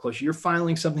a foreclosure. You're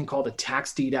filing something called a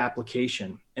tax deed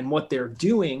application. And what they're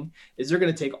doing is they're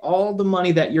going to take all the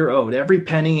money that you're owed, every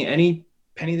penny, any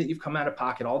penny that you've come out of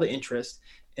pocket, all the interest,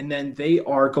 and then they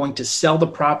are going to sell the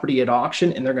property at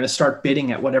auction, and they're going to start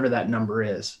bidding at whatever that number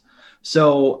is.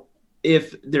 So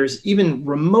if there's even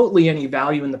remotely any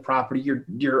value in the property,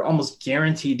 you're almost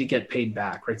guaranteed to get paid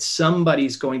back, right?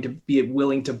 Somebody's going to be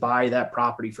willing to buy that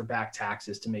property for back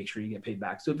taxes to make sure you get paid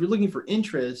back. So if you're looking for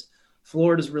interest,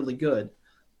 Florida's really good.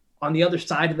 On the other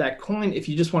side of that coin, if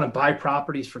you just want to buy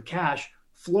properties for cash,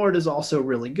 Florida's also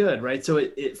really good, right? So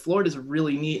Florida's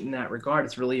really neat in that regard.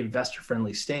 It's really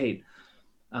investor-friendly state.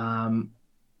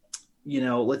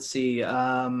 Let's see.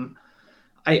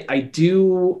 I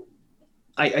do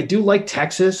like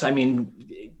Texas. I mean,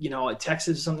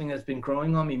 Texas is something that's been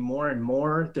growing on me more and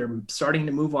more. They're starting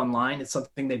to move online. It's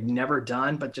something they've never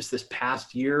done, but just this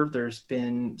past year, there's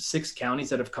been 6 counties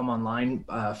that have come online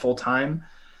full time.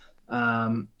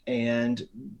 And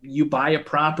you buy a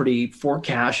property for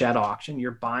cash at auction.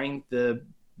 You're buying the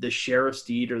sheriff's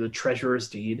deed or the treasurer's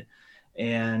deed,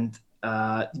 and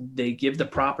they give the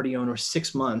property owner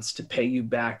 6 months to pay you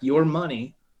back your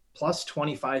money plus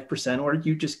 25%, or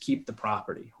you just keep the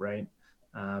property, right?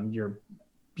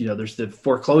 There's the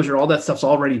foreclosure, all that stuff's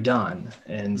already done.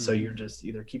 And so you're just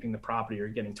either keeping the property or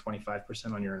getting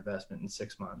 25% on your investment in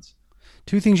 6 months.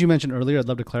 2 things you mentioned earlier, I'd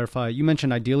love to clarify. You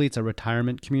mentioned ideally it's a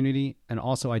retirement community, and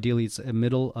also ideally it's a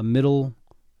middle,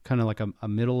 kind of like a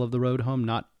middle of the road home,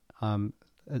 not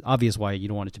obvious why you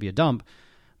don't want it to be a dump.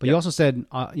 But You also said,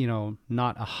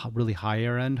 not a really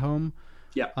higher end home.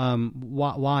 Yeah.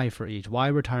 Why for each? Why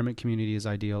retirement community is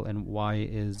ideal, and why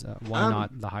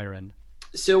not the higher end?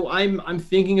 So I'm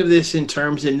thinking of this in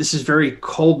terms, and this is very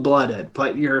cold blooded,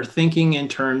 but you're thinking in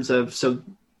terms of, so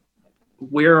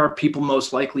where are people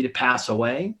most likely to pass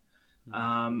away,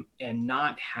 and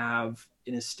not have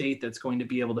an estate that's going to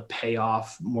be able to pay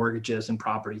off mortgages and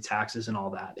property taxes and all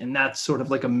that. And that's sort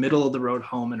of like a middle of the road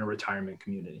home in a retirement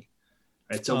community.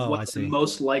 Right. So what's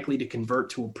most likely to convert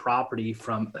to a property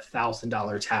from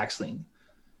 $1,000 tax lien?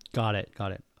 Got it.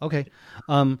 Okay.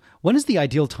 When is the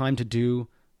ideal time to do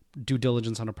due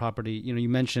diligence on a property? You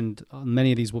mentioned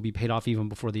many of these will be paid off even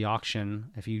before the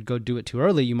auction. If you go do it too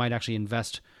early, you might actually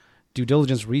invest due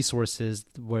diligence resources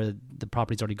where the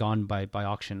property's already gone by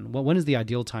auction. When is the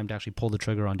ideal time to actually pull the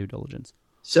trigger on due diligence?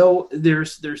 So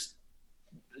there's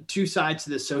 2 sides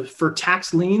to this. So for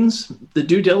tax liens, the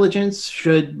due diligence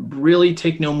should really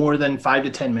take no more than 5 to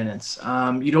 10 minutes.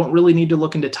 You don't really need to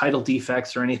look into title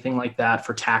defects or anything like that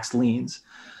for tax liens.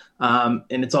 And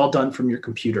it's all done from your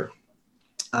computer.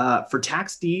 For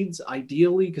tax deeds,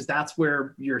 ideally, because that's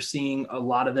where you're seeing a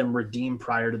lot of them redeem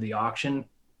prior to the auction.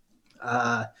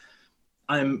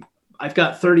 I've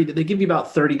got 30, they give you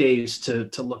about 30 days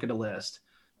to look at a list.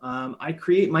 I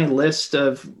create my list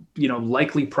of,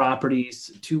 likely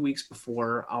properties 2 weeks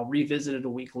before. I'll revisit it a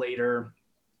week later,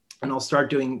 and I'll start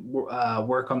doing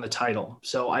work on the title.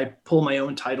 So I pull my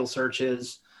own title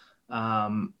searches,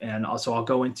 and also I'll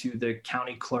go into the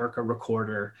county clerk or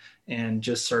recorder and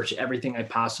just search everything I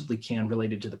possibly can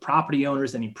related to the property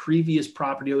owners, any previous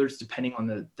property owners, depending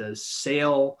on the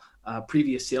sale,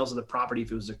 previous sales of the property,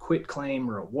 if it was a quit claim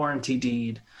or a warranty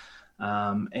deed.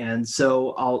 And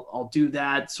so I'll do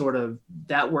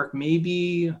that work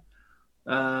maybe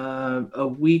a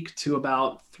week to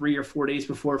about 3 or 4 days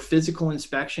before. Physical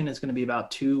inspection is going to be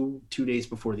about two days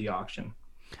before the auction.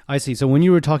 I see. So when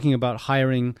you were talking about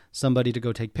hiring somebody to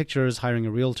go take pictures, hiring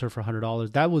a realtor for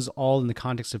 $100, that was all in the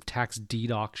context of tax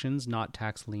deed auctions, not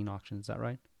tax lien auctions. Is that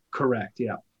right? Correct.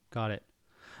 Yeah. Got it.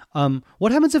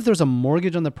 What happens if there's a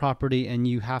mortgage on the property and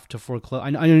you have to foreclose? I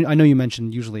know you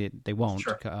mentioned usually they won't.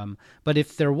 Sure. But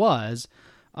if there was,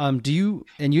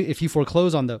 if you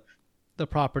foreclose on the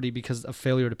property because of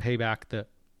failure to pay back the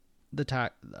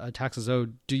taxes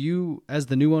owed, do you, as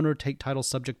the new owner, take title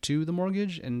subject to the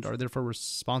mortgage and are therefore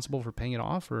responsible for paying it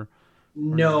off? Or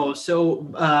No. So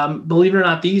believe it or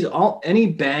not, any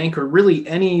bank or really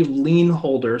any lien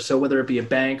holder, so whether it be a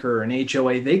bank or an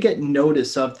HOA, they get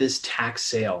notice of this tax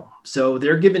sale. So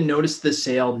they're given notice of the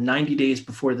sale 90 days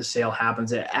before the sale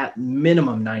happens, at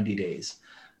minimum 90 days.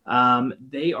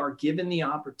 They are given the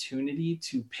opportunity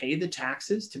to pay the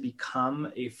taxes to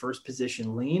become a first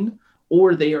position lien,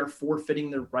 or they are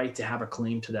forfeiting the right to have a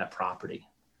claim to that property.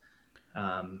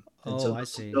 I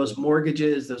see. Those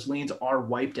mortgages, those liens are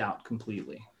wiped out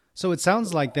completely. So it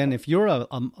sounds like then if you're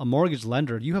a mortgage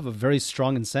lender, you have a very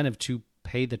strong incentive to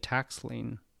pay the tax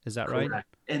lien. Is that Correct. right?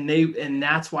 And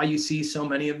that's why you see so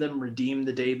many of them redeem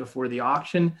the day before the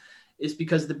auction, is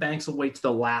because the banks will wait to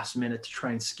the last minute to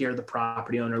try and scare the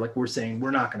property owner. Like we're saying,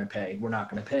 we're not going to pay.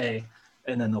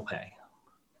 And then they'll pay.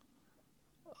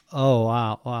 Oh,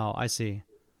 wow. I see.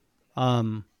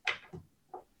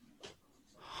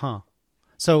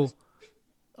 So,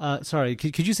 sorry,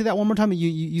 could you say that one more time?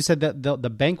 You said that the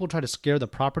bank will try to scare the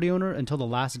property owner until the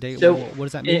last day. So, what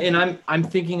does that mean? And I'm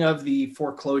thinking of the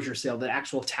foreclosure sale, the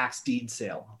actual tax deed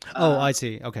sale. I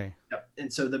see. Okay.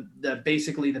 And so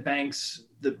basically the banks,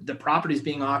 the property is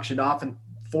being auctioned off in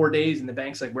 4 days, and the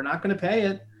bank's like, we're not going to pay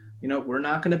it. We're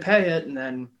not going to pay it. And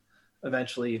then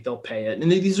eventually they'll pay it.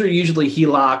 And these are usually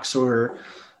HELOCs or,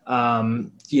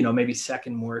 maybe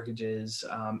second mortgages.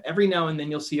 Every now and then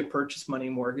you'll see a purchase money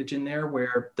mortgage in there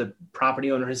where the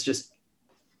property owner has just,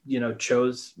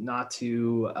 chosen not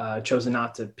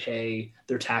to pay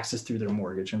their taxes through their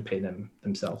mortgage and pay them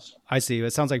themselves. I see.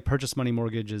 It sounds like purchase money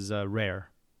mortgage is rare.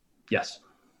 Yes.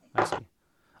 I see.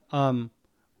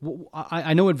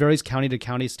 I know it varies county to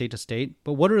county, state to state,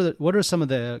 but what are some of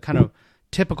the kind of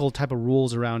typical type of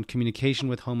rules around communication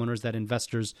with homeowners that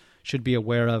investors should be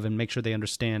aware of and make sure they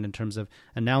understand in terms of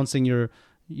announcing your,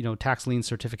 tax lien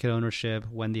certificate ownership,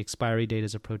 when the expiry date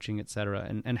is approaching, et cetera,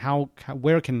 and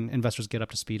where can investors get up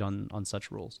to speed on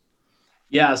such rules?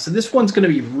 Yeah, so this one's going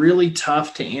to be really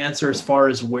tough to answer as far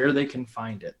as where they can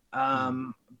find it.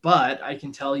 But I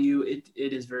can tell you it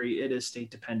is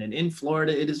state dependent. In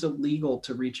Florida, it is illegal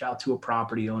to reach out to a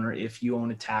property owner if you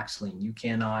own a tax lien. You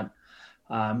cannot,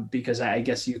 because I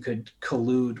guess you could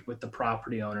collude with the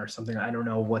property owner or something. I don't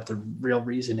know what the real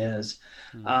reason is.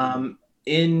 Mm-hmm.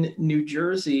 In New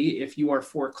Jersey, if you are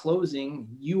foreclosing,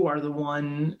 you are the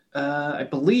one, I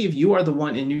believe you are the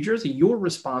one in New Jersey, you're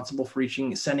responsible for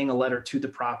sending a letter to the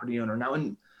property owner. Now,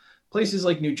 in places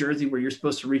like New Jersey, where you're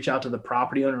supposed to reach out to the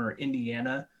property owner, or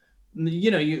Indiana,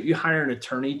 you hire an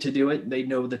attorney to do it. They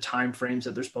know the time frames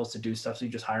that they're supposed to do stuff. So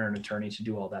you just hire an attorney to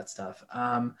do all that stuff.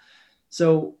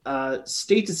 So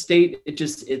state to state,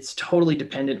 it's totally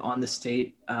dependent on the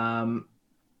state.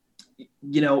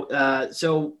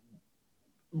 So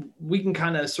we can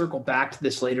kind of circle back to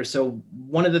this later. So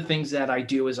one of the things that I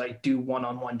do is I do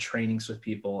one-on-one trainings with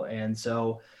people. And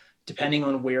so depending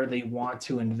on where they want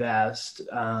to invest,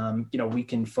 we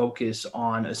can focus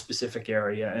on a specific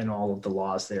area and all of the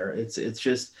laws there.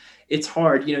 It's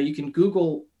hard. You can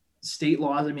Google state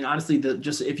laws. I mean, honestly,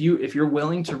 if you're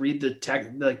willing to read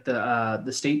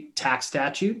the state tax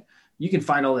statute, you can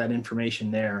find all that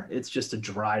information there. It's just a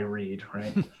dry read,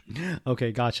 right?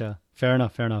 Okay, gotcha. Fair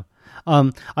enough.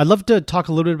 I'd love to talk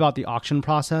a little bit about the auction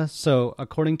process. So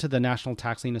according to the National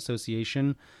Tax Lien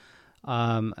Association,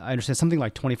 I understand something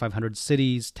like 2,500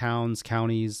 cities, towns,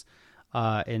 counties,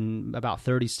 in about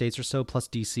 30 states or so, plus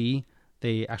DC,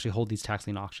 they actually hold these tax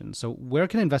lien auctions. So where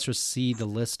can investors see the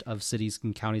list of cities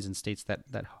and counties and states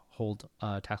that hold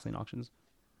tax lien auctions?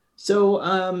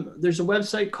 So there's a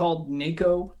website called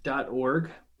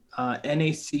NACO.org,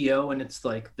 NACO, and it's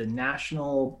like the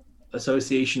National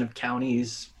Association of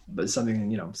Counties, but something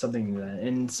like that.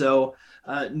 And so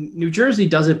New Jersey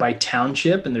does it by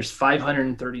township, and there's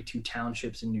 532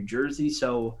 townships in New Jersey.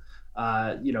 So,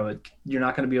 you're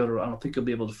not going to be able to, I don't think you'll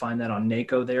be able to find that on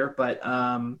NACO there, but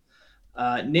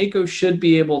NACO should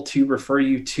be able to refer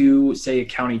you to, say, a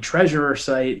county treasurer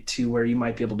site to where you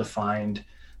might be able to find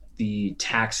the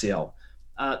tax sale.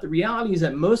 The reality is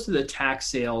that most of the tax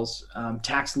sales,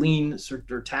 tax lien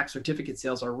or tax certificate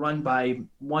sales, are run by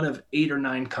one of 8 or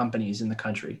 9 companies in the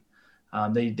country.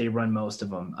 They run most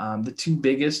of them. The 2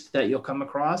 biggest that you'll come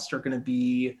across are going to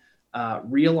be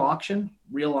Real Auction.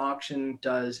 Real Auction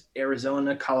does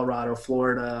Arizona, Colorado,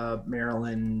 Florida,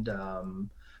 Maryland,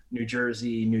 New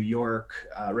Jersey, New York,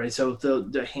 right? So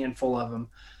the handful of them.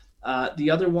 The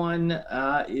other one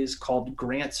is called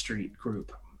Grant Street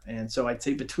Group. And so I'd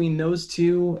say between those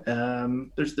two,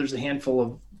 there's a handful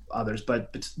of others,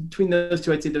 but between those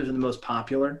two, I'd say those are the most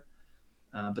popular.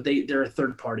 But they're a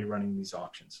third party running these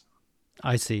auctions.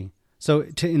 I see. So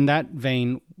in that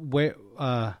vein, where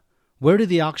do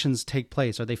the auctions take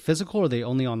place? Are they physical or are they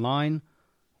only online?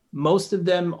 Most of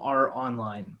them are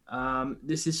online.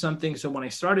 This is something, so when I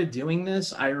started doing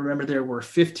this, I remember there were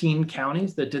 15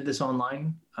 counties that did this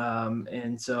online.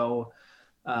 And so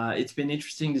it's been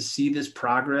interesting to see this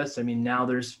progress. I mean, now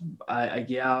there's,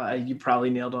 you probably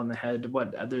nailed on the head.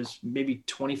 There's maybe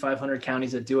 2,500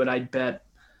 counties that do it. I'd bet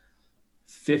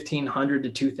 1,500 to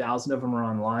 2,000 of them are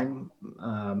online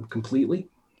completely.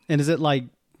 And is it like,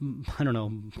 I don't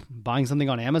know, buying something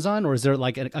on Amazon, or is there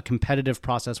like a competitive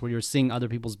process where you're seeing other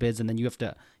people's bids and then you have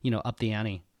to, up the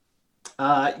ante?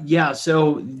 Yeah.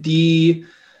 So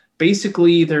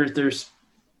basically there's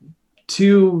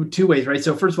two ways, right?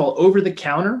 So first of all, over the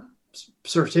counter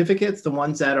certificates, the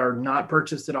ones that are not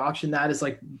purchased at auction, that is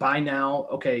like buy now,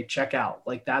 okay, check out.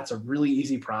 Like that's a really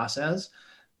easy process.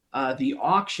 The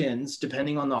auctions,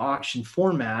 depending on the auction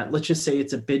format, let's just say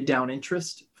it's a bid down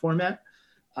interest format.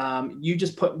 You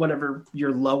just put whatever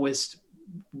your lowest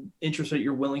interest rate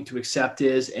you're willing to accept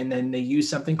is, and then they use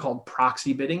something called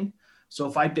proxy bidding. So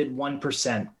if I bid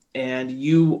 1% and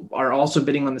you are also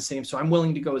bidding on the same, so I'm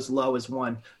willing to go as low as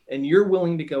 1, and you're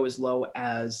willing to go as low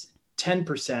as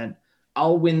 10%,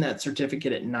 I'll win that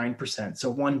certificate at 9%. So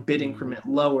one bid increment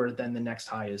lower than the next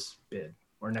highest bid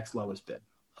or next lowest bid.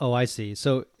 Oh, I see.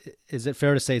 So is it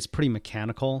fair to say it's pretty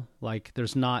mechanical? Like there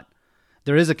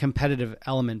is a competitive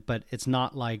element, but it's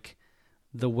not like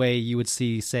the way you would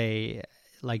see, say,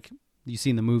 like you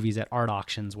see in the movies at art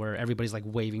auctions where everybody's like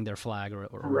waving their flag or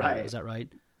right. Is that right?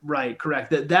 Right.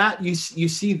 Correct. That you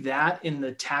see that in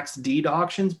the tax deed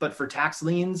auctions, but for tax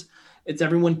liens, it's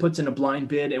everyone puts in a blind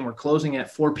bid and we're closing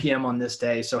at 4 p.m. on this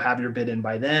day. So have your bid in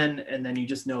by then. And then you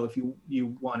just know if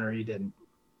you won or you didn't.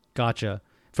 Gotcha.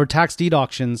 For tax deed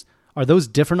auctions, are those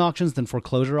different auctions than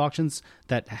foreclosure auctions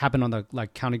that happen on the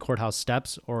like county courthouse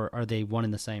steps, or are they one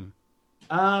and the same?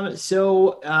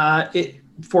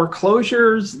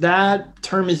 Foreclosures, that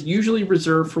term is usually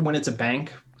reserved for when it's a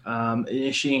bank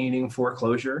initiating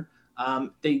foreclosure.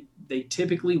 They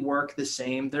typically work the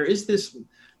same. There's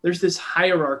this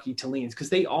hierarchy to liens because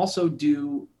they also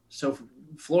do. So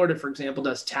Florida, for example,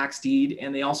 does tax deed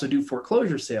and they also do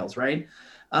foreclosure sales, right?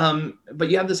 But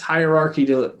you have this hierarchy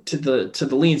to the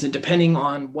liens, and depending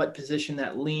on what position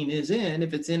that lien is in,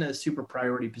 if it's in a super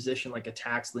priority position like a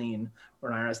tax lien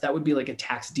or an IRS, that would be like a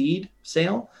tax deed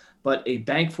sale. But a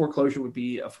bank foreclosure would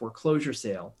be a foreclosure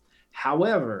sale.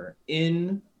 However,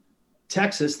 in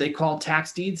Texas, they call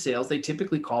tax deed sales. They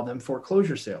typically call them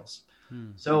foreclosure sales.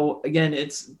 So again,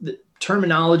 it's the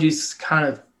terminology is kind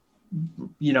of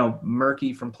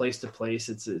murky from place to place.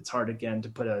 It's hard again to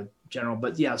put a general,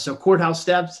 but yeah. So courthouse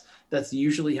steps, that's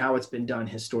usually how it's been done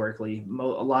historically. A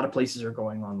lot of places are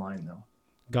going online though.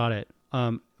 Got it.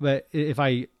 But if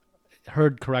I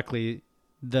heard correctly,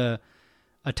 a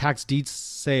tax deed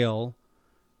sale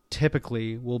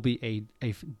typically will be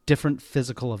a different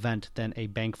physical event than a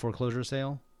bank foreclosure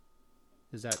sale.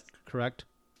 Is that correct?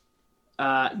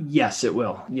 Yes, it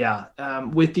will. Yeah.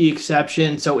 With the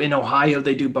exception. So in Ohio,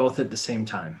 they do both at the same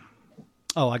time.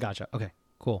 Oh, I gotcha. Okay,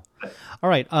 cool. All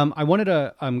right. I wanted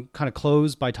to kind of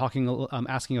close by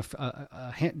asking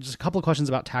just a couple of questions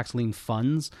about tax lien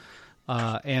funds.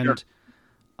 Sure.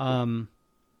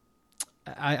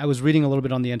 I was reading a little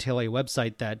bit on the NTLA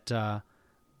website that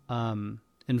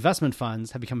investment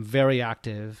funds have become very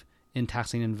active in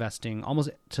tax lien investing, almost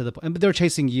to the point, but they're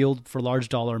chasing yield for large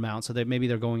dollar amounts, so maybe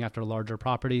they're going after larger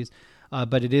properties.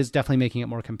 But it is definitely making it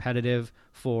more competitive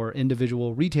for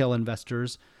individual retail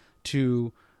investors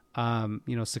to,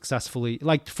 successfully,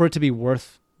 like for it to be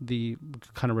worth the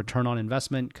kind of return on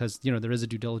investment, because there is a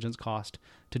due diligence cost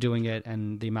to doing it,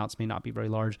 and the amounts may not be very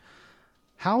large.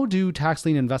 How do tax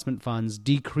lien investment funds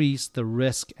decrease the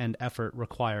risk and effort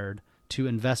required to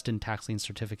invest in tax lien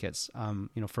certificates?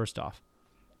 First off.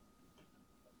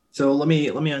 So let me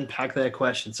unpack that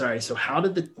question. Sorry. So how do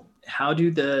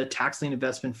the tax lien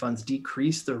investment funds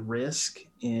decrease the risk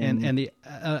and the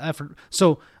effort?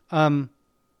 So I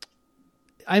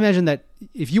imagine that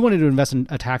if you wanted to invest in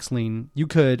a tax lien, you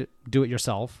could do it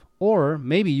yourself, or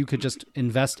maybe you could just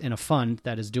invest in a fund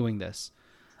that is doing this.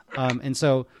 And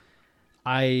so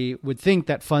I would think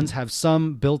that funds have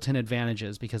some built-in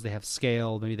advantages because they have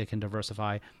scale. Maybe they can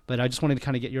diversify. But I just wanted to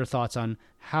kind of get your thoughts on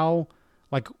how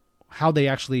they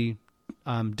actually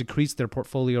decrease their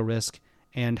portfolio risk,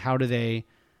 and how do they,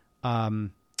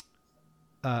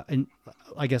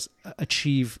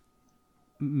 achieve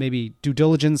maybe due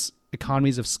diligence,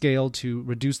 economies of scale to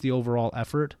reduce the overall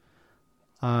effort,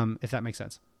 if that makes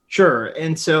sense. Sure.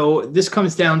 And so this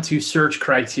comes down to search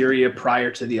criteria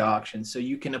prior to the auction. So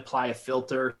you can apply a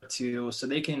filter so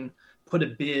they can put a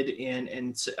bid in,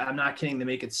 and I'm not kidding, they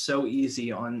make it so easy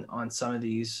on some of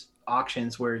these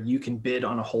auctions where you can bid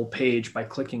on a whole page by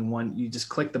clicking one. You just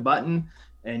click the button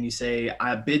and you say,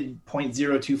 I bid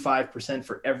 0.025%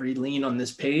 for every lien on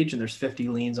this page, and there's 50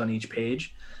 liens on each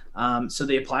page. So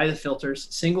they apply the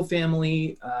filters: single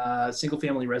family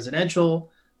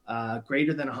residential,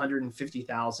 greater than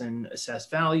 150,000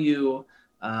 assessed value.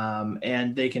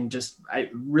 And they can just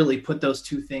really put those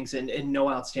two things in, and no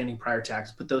outstanding prior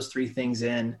tax, put those three things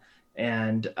in,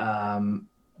 and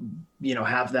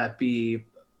have that be,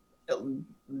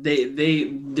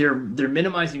 they're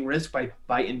minimizing risk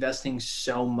by investing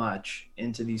so much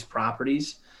into these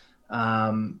properties.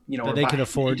 That they can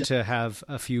afford to have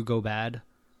a few go bad.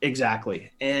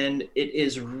 Exactly. And it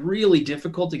is really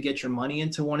difficult to get your money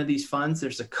into one of these funds.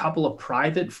 There's a couple of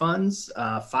private funds.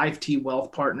 5T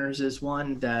Wealth Partners is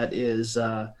one that is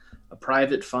a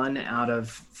private fund out of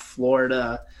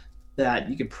Florida that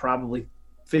you could probably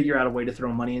figure out a way to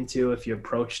throw money into if you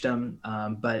approached them.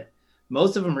 But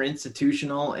most of them are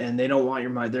institutional, and they don't want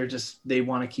your money. They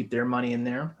want to keep their money in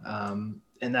there.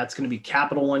 And that's going to be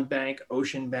Capital One Bank,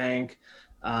 Ocean Bank,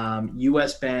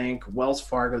 US Bank, Wells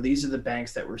Fargo. These are the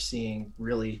banks that we're seeing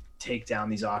really take down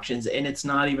these auctions, and it's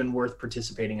not even worth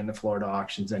participating in the Florida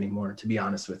auctions anymore, to be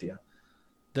honest with you.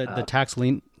 The tax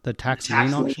lien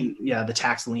auction? Yeah, the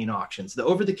tax lien auctions. The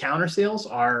over-the-counter sales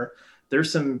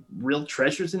there's some real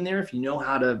treasures in there if you know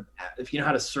how to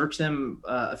search them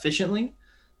efficiently.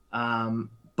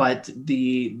 But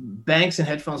the banks and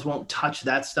hedge funds won't touch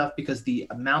that stuff, because the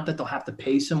amount that they'll have to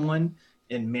pay someone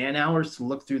in man hours to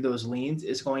look through those liens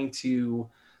is going to,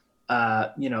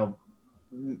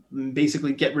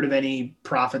 basically get rid of any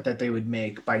profit that they would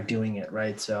make by doing it.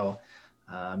 Right. So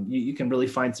you can really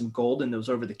find some gold in those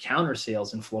over-the-counter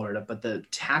sales in Florida, but the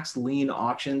tax lien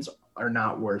auctions are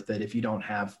not worth it if you don't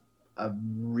have a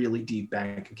really deep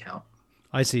bank account.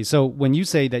 I see. So when you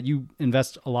say that you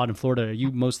invest a lot in Florida, are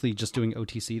you mostly just doing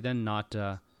OTC then, not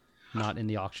in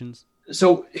the auctions?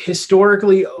 So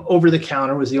historically,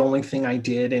 over-the-counter was the only thing I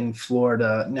did in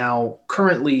Florida. Now,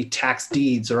 currently, tax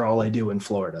deeds are all I do in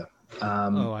Florida.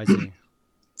 I see.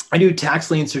 I do tax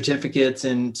lien certificates,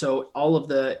 and so all of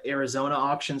the Arizona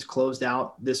auctions closed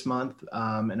out this month,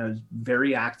 and I was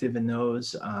very active in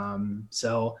those.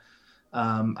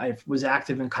 I was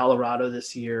active in Colorado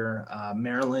this year.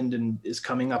 Maryland is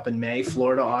coming up in May.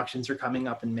 Florida auctions are coming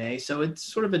up in May. So it's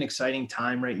sort of an exciting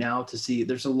time right now to see.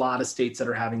 There's a lot of states that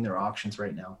are having their auctions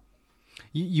right now.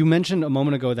 You mentioned a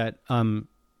moment ago that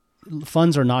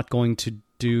funds are not going to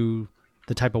do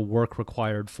the type of work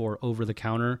required for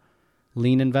over-the-counter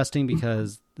lien investing,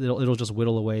 because it'll just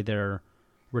whittle away their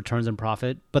returns and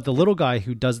profit. But the little guy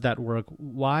who does that work,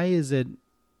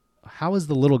 how is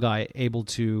the little guy able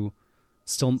to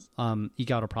still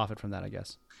eke out a profit from that, I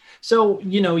guess? So,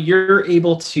 you're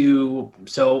able to,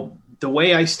 so the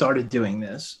way I started doing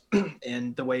this,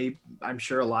 and the way I'm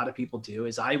sure a lot of people do,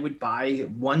 is I would buy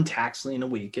one tax lien a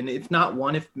week. And if not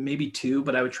one, if maybe two,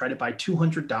 but I would try to buy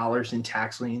 $200 in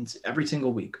tax liens every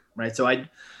single week. Right. So I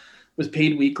was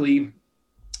paid weekly,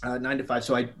 9 to 5.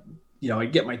 So I'd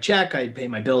get my check, I'd pay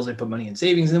my bills, I'd put money in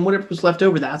savings, and then whatever was left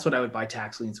over, that's what I would buy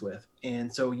tax liens with.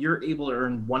 And so you're able to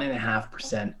earn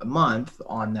 1.5% a month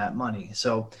on that money.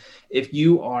 So if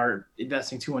you are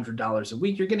investing $200 a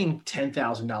week, you're getting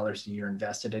 $10,000 a year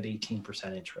invested at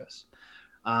 18% interest.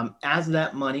 As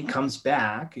that money comes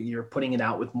back, you're putting it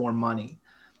out with more money.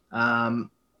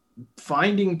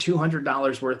 Finding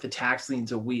 $200 worth of tax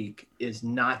liens a week is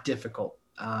not difficult.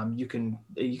 You can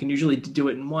usually do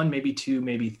it in one, maybe two,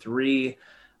 maybe three,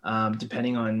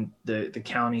 depending on the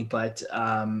county, but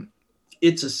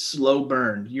it's a slow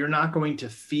burn. You're not going to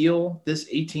feel this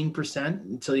 18%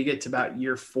 until you get to about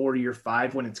year 4, year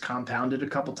 5, when it's compounded a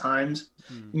couple times.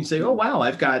 And you say, oh, wow,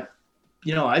 I've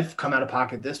come out of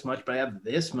pocket this much, but I have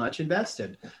this much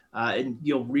invested. And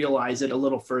you'll realize it a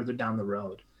little further down the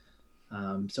road.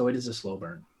 So it is a slow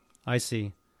burn. I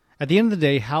see. At the end of the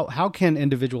day, how can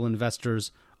individual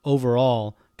investors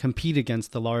overall compete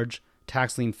against the large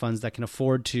tax lien funds that can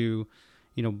afford to,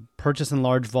 purchase in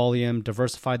large volume,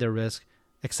 diversify their risk,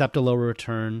 accept a lower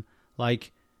return?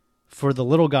 Like, for the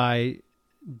little guy,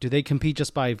 do they compete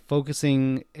just by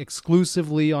focusing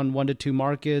exclusively on 1 to 2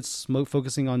 markets,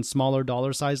 focusing on smaller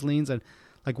dollar size liens, and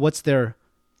what's their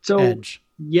edge?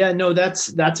 Yeah, no, that's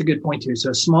a good point too.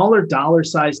 So smaller dollar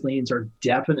size liens are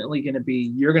definitely going to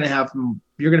be, you're going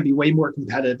to be way more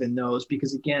competitive in those,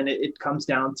 because again, it comes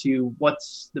down to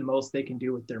what's the most they can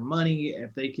do with their money.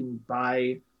 If they can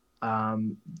buy,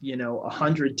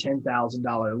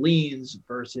 $110,000 liens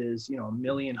versus,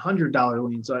 $1,100,000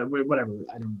 liens, whatever,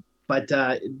 I don't, but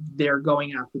they're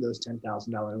going after those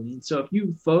 $10,000 liens. So if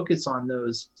you focus on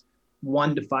those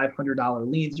 $1 to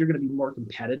 $500 liens, you're going to be more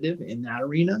competitive in that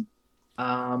arena.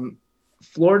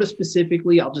 Florida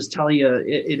specifically, I'll just tell you,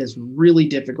 it is really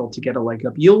difficult to get a leg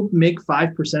up. You'll make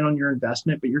 5% on your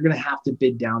investment, but you're going to have to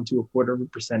bid down to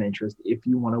 0.25% interest if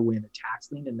you want to win a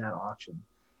tax lien in that auction.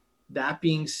 That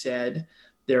being said,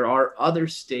 there are other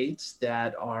states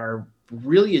that are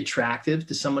really attractive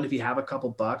to someone if you have a couple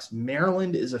bucks.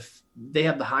 Maryland they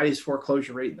have the highest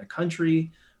foreclosure rate in the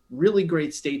country. Really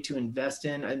great state to invest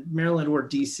in. And Maryland or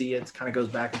DC, it kind of goes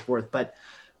back and forth, but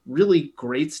really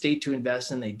great state to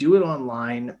invest in. They do it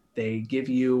online. They give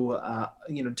you,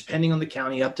 depending on the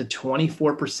county, up to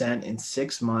 24% in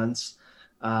 6 months.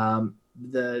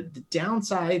 The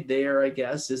downside there, I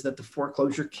guess, is that the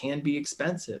foreclosure can be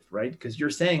expensive, right? Because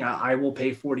you're saying I will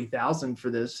pay $40,000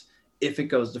 for this if it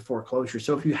goes to foreclosure.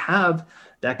 So if you have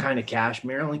that kind of cash,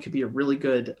 Maryland could be a really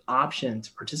good option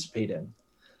to participate in.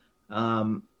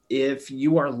 If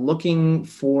you are looking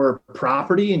for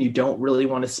property and you don't really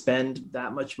want to spend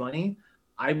that much money,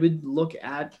 I would look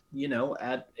at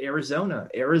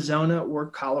Arizona or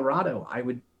Colorado. I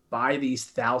would buy these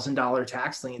 $1,000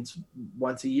 tax liens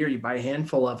once a year. You buy a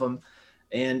handful of them.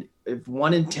 And if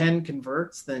 1 in 10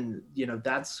 converts, then,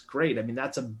 that's great. I mean,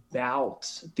 that's about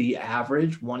the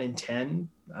average. 1 in 10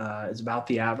 is about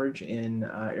the average in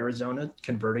Arizona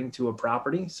converting to a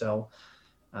property. So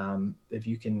if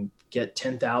you can get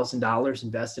 $10,000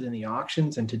 invested in the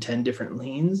auctions into 10 different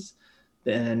liens,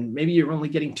 then maybe you're only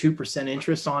getting 2%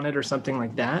 interest on it or something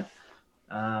like that.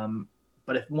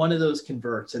 But if one of those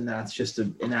converts, and that's just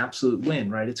an absolute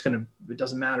win, right? It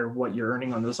doesn't matter what you're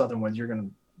earning on those other ones. You're going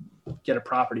to get a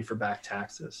property for back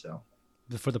taxes. So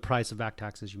for the price of back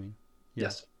taxes, you mean?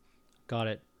 Yes. Got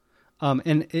it.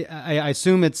 I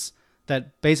assume it's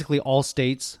that basically all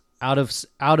states out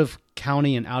of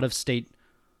county and out of state,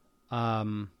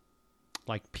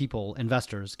 like people,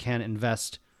 investors can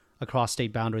invest across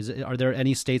state boundaries. Are there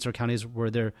any states or counties where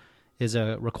there is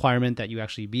a requirement that you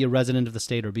actually be a resident of the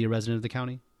state or be a resident of the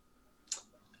county?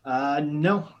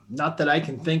 No, not that I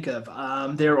can think of.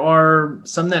 There are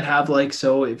some that have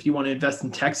so if you want to invest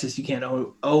in Texas, you can't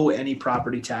owe any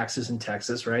property taxes in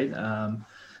Texas, right?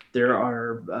 There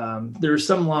are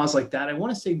some laws like that. I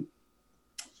want to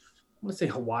say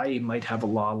Hawaii might have a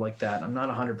law like that. I'm not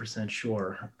 100%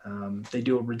 sure. They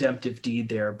do a redemptive deed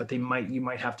there, but you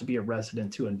might have to be a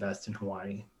resident to invest in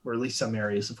Hawaii, or at least some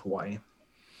areas of Hawaii.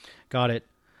 Got it.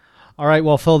 All right.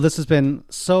 Well, Phil, this has been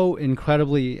so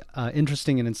incredibly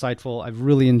interesting and insightful. I've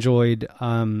really enjoyed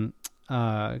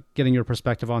getting your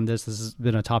perspective on this. This has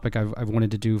been a topic I've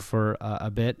wanted to do for a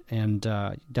bit, and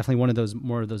definitely one of those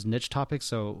more of those niche topics.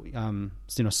 So,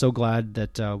 so glad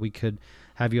that we could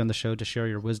have you on the show to share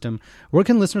your wisdom. Where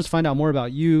can listeners find out more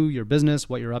about you, your business,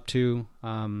 what you're up to?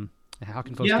 How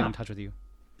can folks get in touch with you?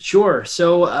 Sure.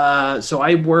 So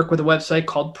I work with a website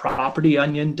called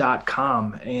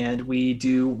propertyonion.com, and we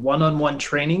do one-on-one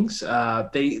trainings.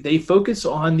 They focus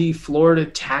on the Florida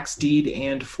tax deed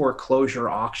and foreclosure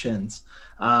auctions.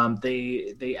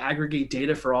 They aggregate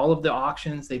data for all of the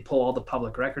auctions. They pull all the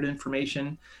public record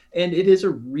information, and it is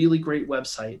a really great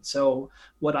website. So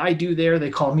what I do there, they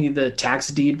call me the tax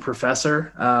deed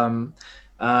professor.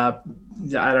 I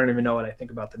don't even know what I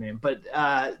think about the name, but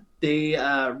they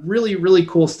really, really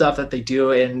cool stuff that they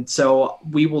do. And so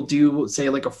we will do, say,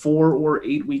 like a 4 or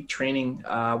 8 week training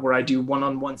where I do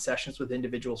one-on-one sessions with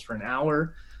individuals for an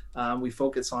hour. We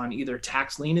focus on either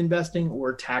tax lien investing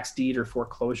or tax deed or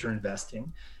foreclosure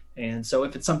investing. And so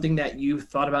if it's something that you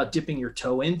thought about dipping your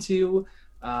toe into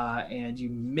and you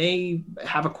may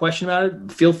have a question about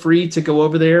it, feel free to go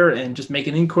over there and just make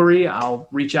an inquiry. I'll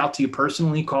reach out to you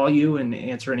personally, call you, and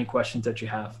answer any questions that you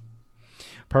have.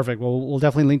 Perfect. Well, we'll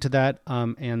definitely link to that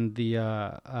and the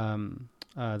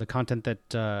content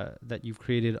that you've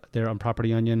created there on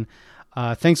Property Onion.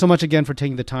 Thanks so much again for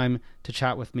taking the time to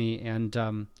chat with me, and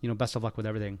best of luck with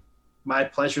everything. My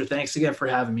pleasure. Thanks again for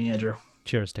having me, Andrew.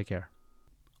 Cheers. Take care.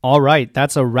 All right,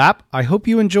 that's a wrap. I hope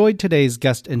you enjoyed today's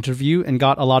guest interview and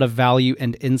got a lot of value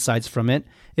and insights from it.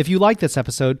 If you like this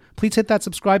episode, please hit that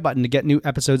subscribe button to get new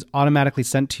episodes automatically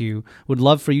sent to you. Would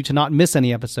love for you to not miss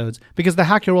any episodes, because the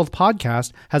Hack Your Wealth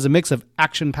podcast has a mix of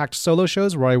action-packed solo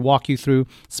shows where I walk you through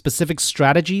specific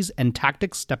strategies and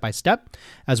tactics step by step,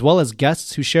 as well as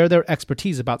guests who share their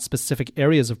expertise about specific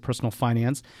areas of personal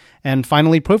finance, and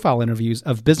finally, profile interviews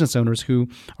of business owners who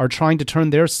are trying to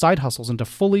turn their side hustles into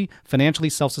fully financially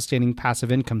self-sustaining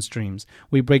passive income streams.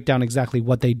 We break down exactly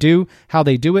what they do, how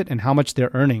they do it, and how much they're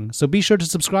earning. So be sure to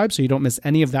subscribe so you don't miss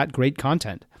any of that great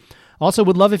content. Also,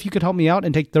 would love if you could help me out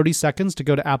and take 30 seconds to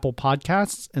go to Apple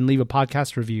Podcasts and leave a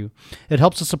podcast review. It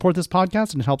helps to support this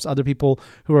podcast and it helps other people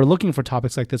who are looking for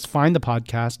topics like this find the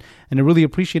podcast. And I really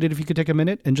appreciate it if you could take a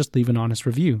minute and just leave an honest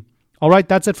review. All right,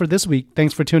 that's it for this week.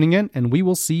 Thanks for tuning in, and we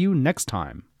will see you next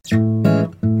time.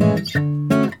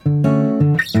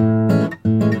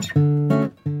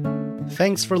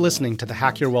 Thanks for listening to the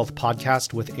Hack Your Wealth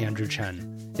podcast with Andrew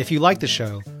Chen. If you like the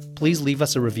show, please leave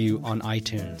us a review on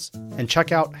iTunes and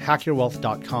check out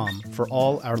hackyourwealth.com for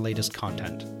all our latest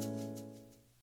content.